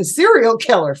up with the serial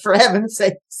killer, for heaven's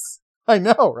sakes. I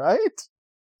know, right?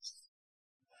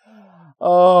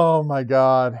 Oh my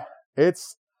God.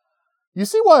 You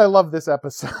see why I love this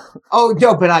episode. Oh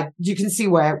no, but you can see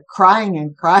why I'm crying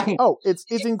and crying. Oh, it's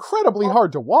incredibly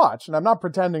hard to watch, and I'm not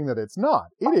pretending that it's not.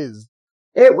 It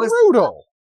was brutal.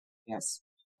 Yes.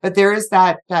 But there is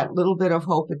that little bit of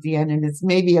hope at the end, and it's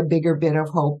maybe a bigger bit of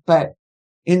hope, but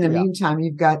in the meantime,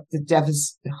 you've got the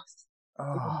devastation.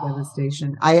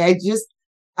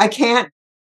 I can't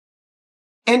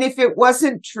And if it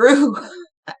wasn't true,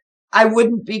 I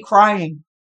wouldn't be crying.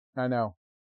 I know.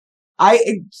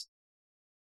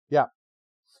 Yeah.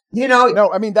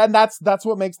 No, I mean, that's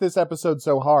what makes this episode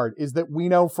so hard, is that we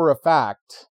know for a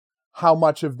fact how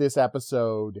much of this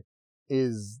episode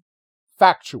is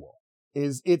factual.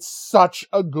 It's such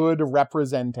a good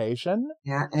representation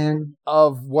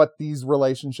of what these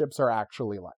relationships are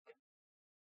actually like.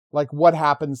 Like what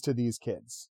happens to these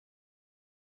kids.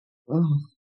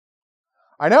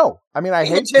 I know. I mean, I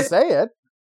hate to say it,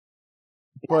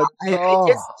 but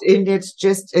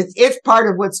it's part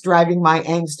of what's driving my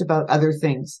angst about other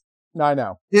things. I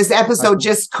know. This episode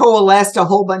just coalesced a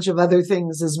whole bunch of other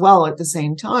things as well at the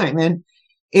same time. And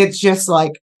it's just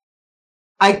like,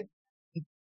 I've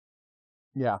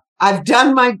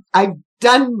done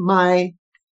my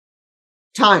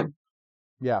time.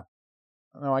 Yeah.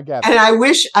 No, I get it. And I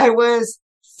wish I was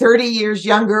 30 years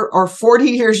younger or 40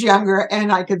 years younger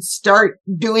and I could start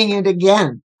doing it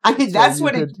again. I mean, that's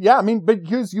what it... Yeah, I mean,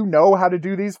 because you know how to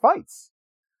do these fights.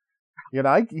 You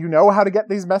know how to get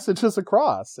these messages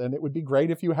across. And it would be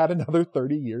great if you had another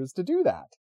 30 years to do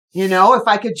that. If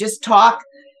I could just talk.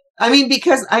 I mean,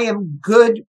 because I am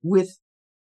good with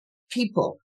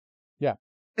people. Yeah.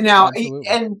 Now,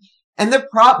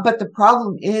 but the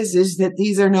problem is that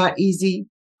these are not easy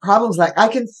problems. Like I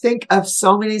can think of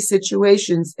so many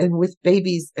situations and with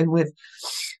babies and with,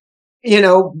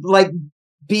 like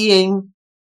being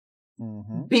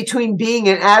between being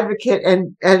an advocate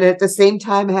and at the same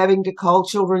time having to call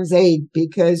Children's Aid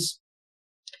because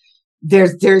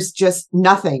there's just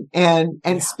nothing and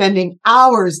spending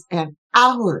hours and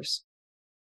hours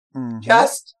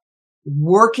just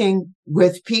working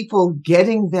with people,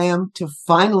 getting them to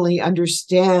finally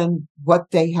understand what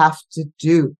they have to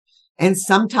do. And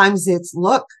sometimes it's,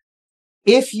 look,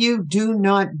 if you do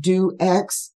not do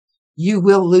X, you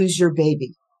will lose your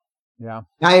baby. Yeah.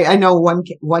 I know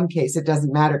one case, it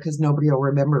doesn't matter because nobody will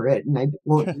remember it and I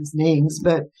won't use names,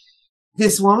 but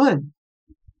this woman,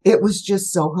 it was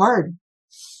just so hard,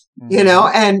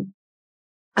 and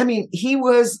I mean,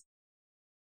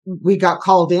 we got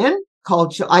called in,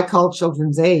 I called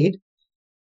Children's Aid.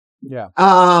 Yeah.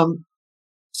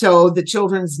 So the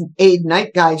Children's Aid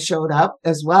night guy showed up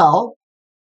as well.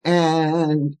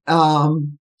 And,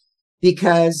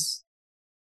 because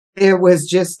it was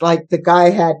just like the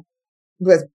guy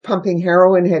was pumping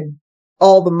heroin, had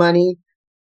all the money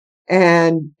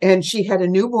and she had a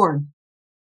newborn.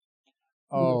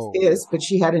 Oh, but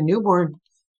she had a newborn.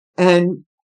 And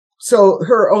so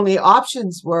her only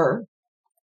options were,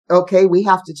 okay, we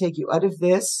have to take you out of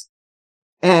this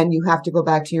and you have to go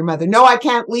back to your mother. No, I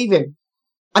can't leave him.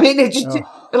 I mean,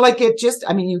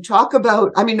 you talk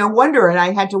about, I mean, no wonder. And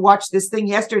I had to watch this thing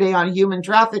yesterday on human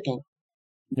trafficking.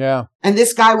 Yeah. And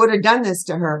this guy would have done this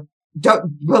to her.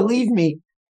 Don't believe me.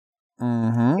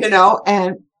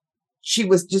 And she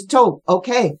was just told,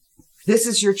 okay, this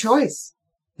is your choice.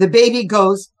 The baby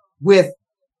goes with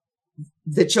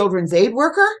the Children's Aid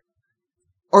worker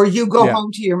or you go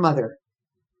home to your mother.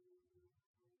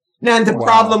 Now, the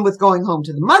problem with going home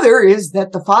to the mother is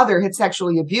that the father had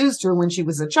sexually abused her when she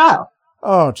was a child.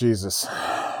 Oh, Jesus.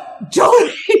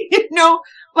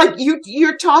 Like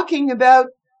you're talking about,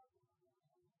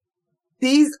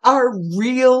 these are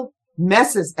real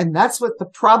messes. And that's what the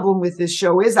problem with this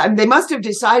show is. I mean, they must have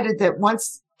decided that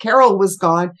once Carol was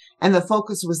gone and the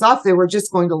focus was off, they were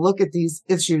just going to look at these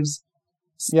issues.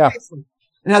 Yeah.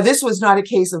 Now, this was not a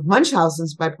case of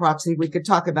Munchausen's by proxy. We could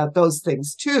talk about those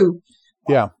things too.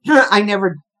 Yeah. I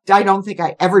don't think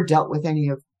I ever dealt with any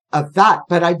of that,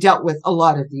 but I dealt with a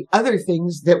lot of the other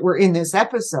things that were in this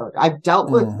episode. I've dealt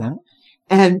with them.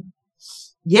 And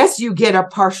yes, you get a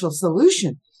partial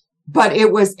solution, but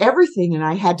it was everything. And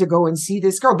I had to go and see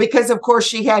this girl because of course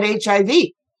she had HIV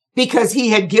because he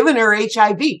had given her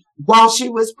HIV while she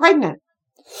was pregnant.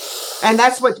 And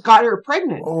that's what got her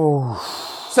pregnant. Oh.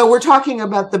 So we're talking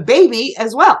about the baby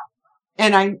as well.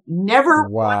 And I never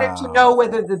wanted to know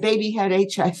whether the baby had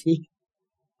HIV.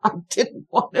 I didn't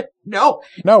want to know.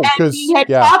 No, because he had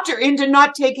talked her into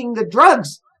not taking the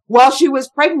drugs while she was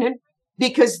pregnant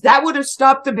because that would have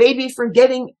stopped the baby from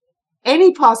getting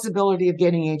any possibility of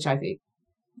getting HIV.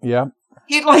 Yeah.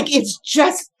 It's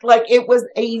just like it was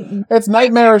it's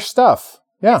nightmarish stuff.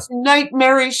 Yeah. It's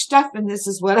nightmarish stuff. And this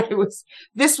is what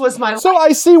this was my So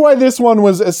I see why this one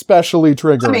was especially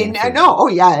triggering. I mean, I know. Oh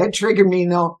yeah, it triggered me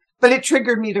though. But it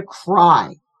triggered me to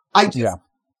cry. And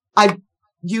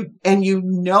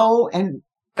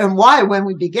why when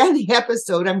we began the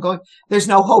episode, I'm going, there's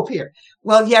no hope here.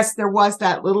 Well, yes, there was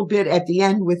that little bit at the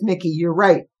end with Mickey. You're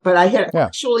right. But I had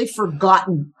actually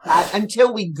forgotten that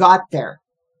until we got there.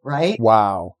 Right.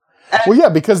 Wow. Well, yeah,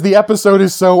 because the episode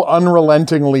is so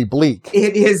unrelentingly bleak.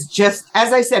 It is just,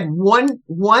 as I said, one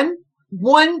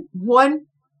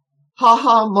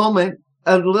ha-ha moment,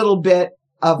 a little bit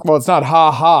of... Well, it's not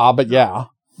ha-ha, but yeah.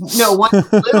 No, one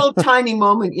little tiny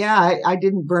moment. Yeah, I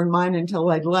didn't burn mine until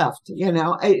I'd left.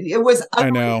 It was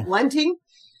unrelenting.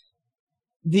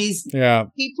 These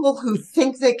people who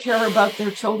think they care about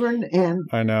their children and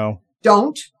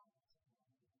don't.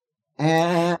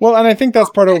 And I think that's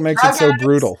part of what makes it so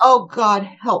brutal. Oh, God,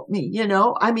 help me.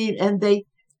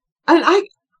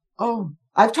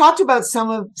 I've talked about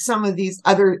some of these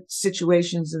other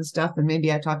situations and stuff, and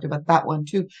maybe I talked about that one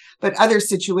too, but other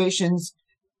situations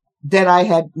that I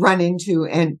had run into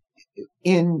and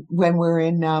when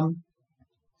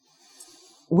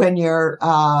you're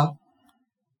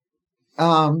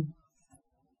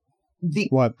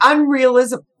the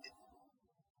unrealism.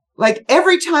 Like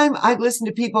every time I listen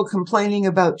to people complaining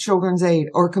about Children's Aid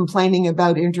or complaining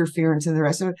about interference and the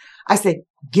rest of it, I say,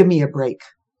 give me a break.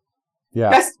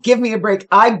 Yeah. Just give me a break.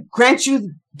 I grant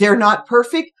you they're not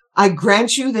perfect. I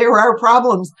grant you there are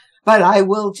problems, but I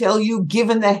will tell you,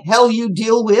 given the hell you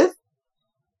deal with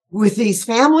these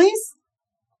families,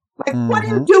 like what do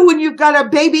you do when you've got a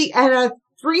baby and a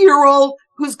 3-year-old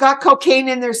who's got cocaine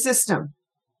in their system?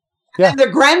 Yeah. And the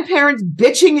grandparents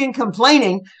bitching and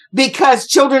complaining because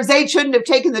Children's Aid shouldn't have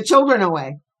taken the children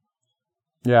away.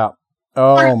 Yeah.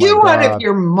 Oh, are you out of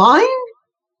your mind?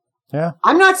 Yeah.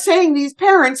 I'm not saying these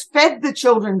parents fed the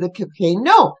children the cocaine.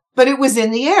 No, but it was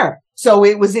in the air. So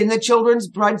it was in the children's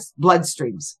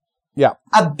bloodstreams. Yeah.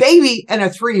 A baby and a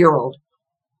 3-year-old.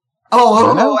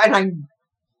 And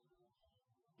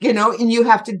you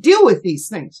have to deal with these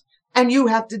things, and you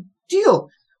have to deal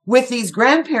with these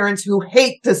grandparents who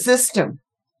hate the system.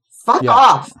 Fuck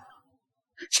off.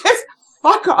 Just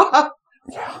fuck off.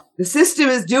 Yeah. The system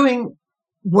is doing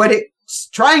what it's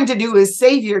trying to do, is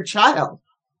save your child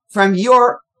from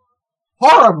your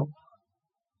horrible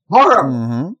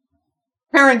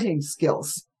parenting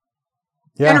skills.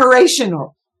 Yeah.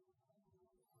 Generational.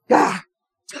 God,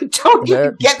 don't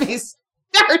even get me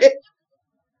started.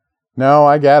 No,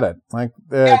 I get it. Like,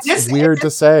 it's weird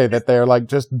to say that they're like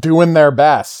just doing their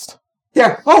best.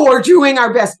 We're doing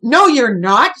our best. No, you're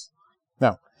not.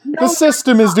 No. The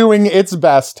system is doing its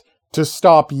best to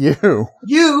stop you.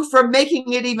 You from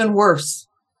making it even worse.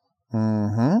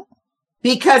 Mm-hmm.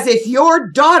 Because if your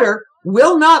daughter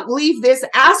will not leave this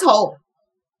asshole,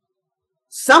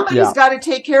 somebody's got to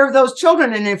take care of those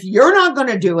children. And if you're not going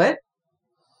to do it,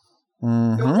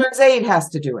 Children's Aid has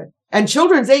to do it. And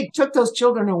Children's Aid took those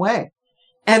children away.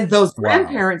 And those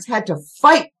grandparents had to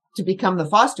fight to become the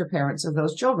foster parents of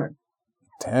those children.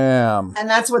 Damn. And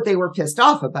that's what they were pissed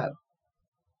off about.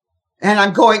 And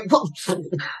I'm going,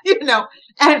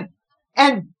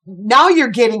 and now you're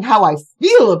getting how I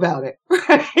feel about it,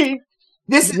 right?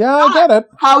 This is I get it.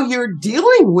 How you're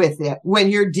dealing with it when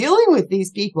you're dealing with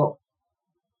these people.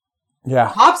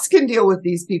 Yeah. Cops can deal with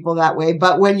these people that way,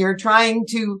 but when you're trying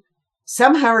to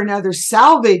somehow or another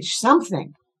salvage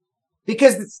something,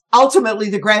 because ultimately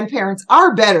the grandparents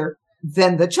are better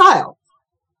than the child.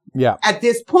 Yeah. At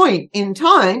this point in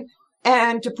time,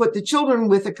 and to put the children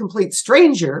with a complete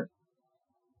stranger,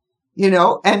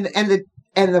 and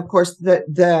of course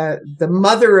the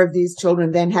mother of these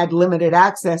children then had limited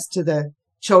access to the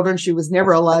children. She was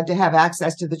never allowed to have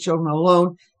access to the children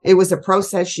alone. It was a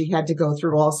process. She had to go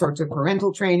through all sorts of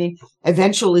parental training.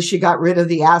 Eventually she got rid of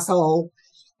the asshole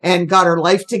and got her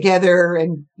life together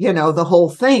and, the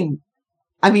whole thing.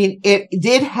 I mean, it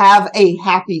did have a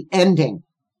happy ending.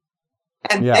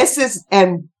 And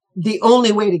and the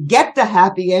only way to get the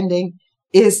happy ending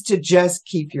is to just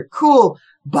keep your cool.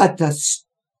 But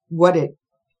what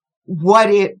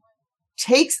it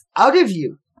takes out of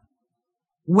you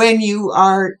when you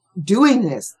are doing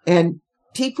this, and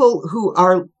people who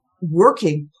are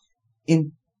working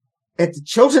at the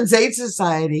Children's Aid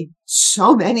Society,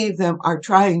 so many of them are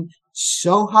trying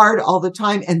so hard all the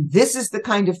time. And this is the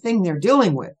kind of thing they're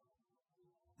dealing with.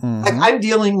 Like I'm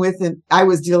dealing with it. I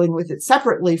was dealing with it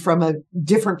separately from a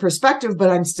different perspective,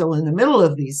 but I'm still in the middle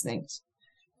of these things.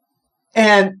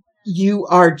 And you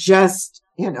are just,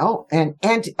 and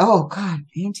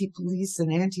anti-police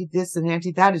and anti-this and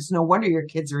anti-that. It's no wonder your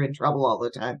kids are in trouble all the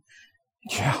time.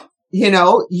 Yeah.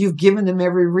 You've given them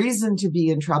every reason to be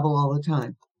in trouble all the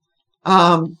time.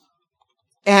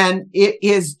 And it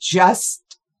is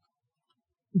just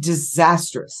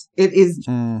disastrous. It is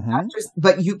disastrous,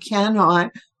 but you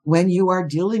cannot, when you are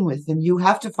dealing with them, you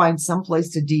have to find some place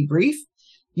to debrief.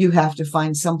 You have to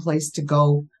find some place to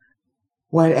go,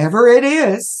 whatever it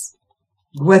is,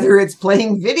 whether it's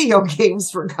playing video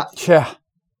games for God. Yeah.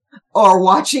 or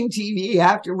watching TV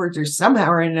afterwards or somehow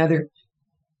or another,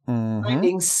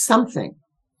 finding something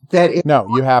that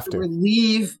you have to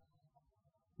relieve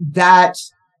that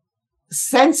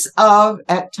sense of,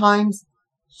 at times,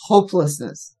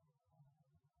 hopelessness.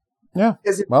 Yeah.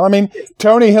 Well, I mean,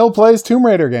 Tony Hill plays Tomb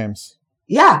Raider games.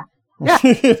 Yeah. Yeah.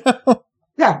 You know?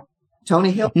 Yeah.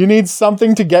 Tony Hill. You need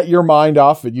something to get your mind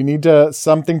off it. You need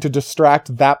something to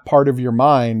distract that part of your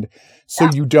mind so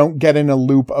you don't get in a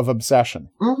loop of obsession.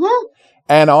 Mm-hmm.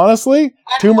 And honestly,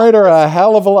 Tomb Raider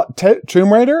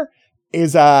Tomb Raider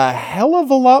is a hell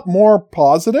of a lot more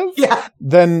positive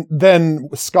than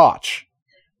Scotch.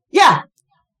 Yeah.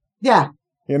 Yeah.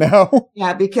 You know?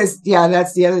 Yeah, because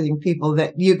that's the other thing. People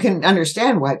that you can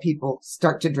understand why people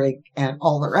start to drink and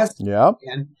all the rest. Yeah.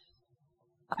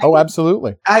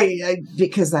 Absolutely.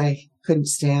 Because I couldn't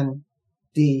stand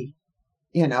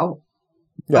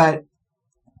but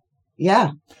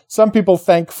yeah. Some people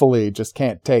thankfully just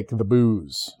can't take the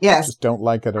booze. Yes. Just don't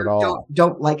like it at all.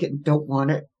 Don't like it. Don't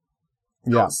want it.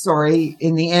 Yeah. Oh, sorry.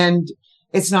 In the end,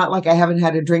 it's not like I haven't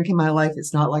had a drink in my life.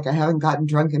 It's not like I haven't gotten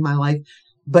drunk in my life,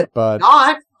 but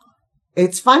not.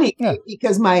 It's funny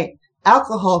because my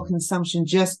alcohol consumption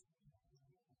just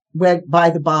went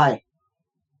by the by.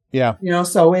 Yeah.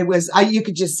 So it was, you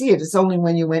could just see it. It's only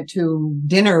when you went to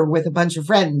dinner with a bunch of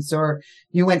friends or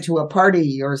you went to a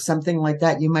party or something like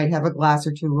that, you might have a glass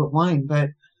or two of wine. But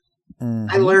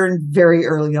I learned very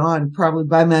early on, probably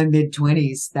by my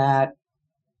mid-20s, that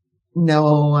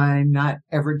no, I'm not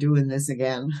ever doing this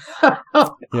again.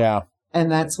 Yeah.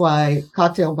 And that's why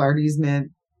cocktail parties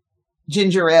meant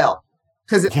ginger ale,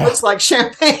 because it looks like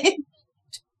champagne.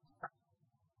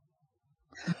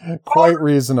 Quite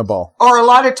reasonable. Or a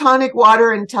lot of tonic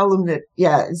water and tell them that,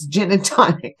 it's gin and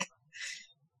tonic.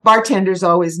 Bartenders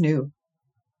always knew.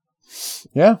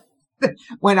 Yeah.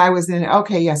 When I was in,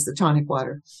 the tonic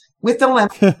water. With the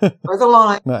lemon or the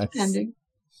lime, depending.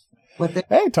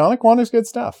 Hey, tonic water's good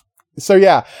stuff. So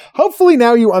hopefully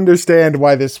now you understand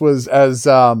why this was as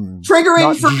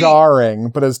triggering for jarring,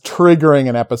 but as triggering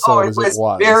an episode as it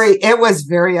was. It was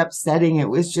very upsetting. It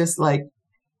was just like,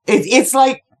 it's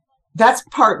like, that's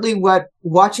partly what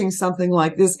watching something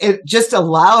like this, it just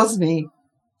allows me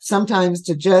sometimes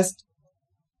to just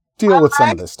deal with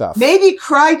some of this stuff. Maybe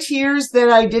cry tears that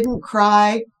I didn't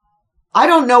cry. I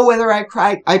don't know whether I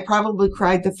cried. I probably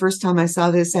cried the first time I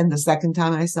saw this and the second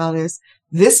time I saw this.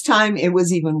 This time it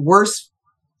was even worse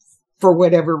for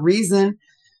whatever reason.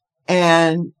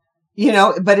 And,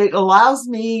 but it allows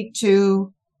me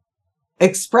to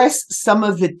express some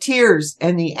of the tears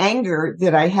and the anger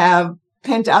that I have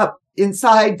pent up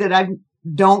inside that I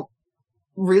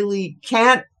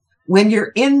can't when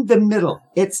you're in the middle.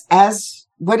 It's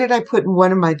what did I put in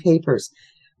one of my papers?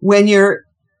 When you're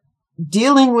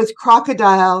dealing with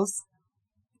crocodiles,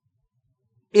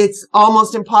 it's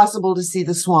almost impossible to see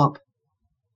the swamp.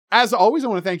 As always, I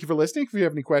want to thank you for listening. If you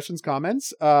have any questions,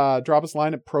 comments, drop us a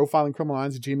line at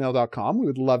profilingcriminalminds@gmail.com. We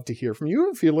would love to hear from you.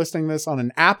 If you're listening to this on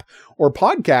an app or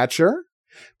podcatcher,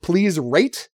 please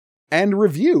rate and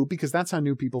review, because that's how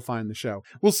new people find the show.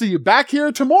 We'll see you back here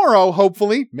tomorrow,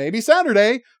 hopefully, maybe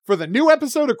Saturday, for the new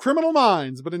episode of Criminal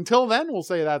Minds. But until then, we'll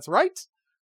say that's right.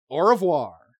 Au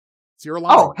revoir. It's your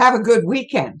line. Oh, have a good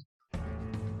weekend.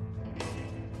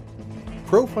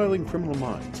 Profiling Criminal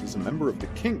Minds is a member of the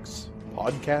Kinks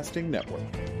Podcasting Network.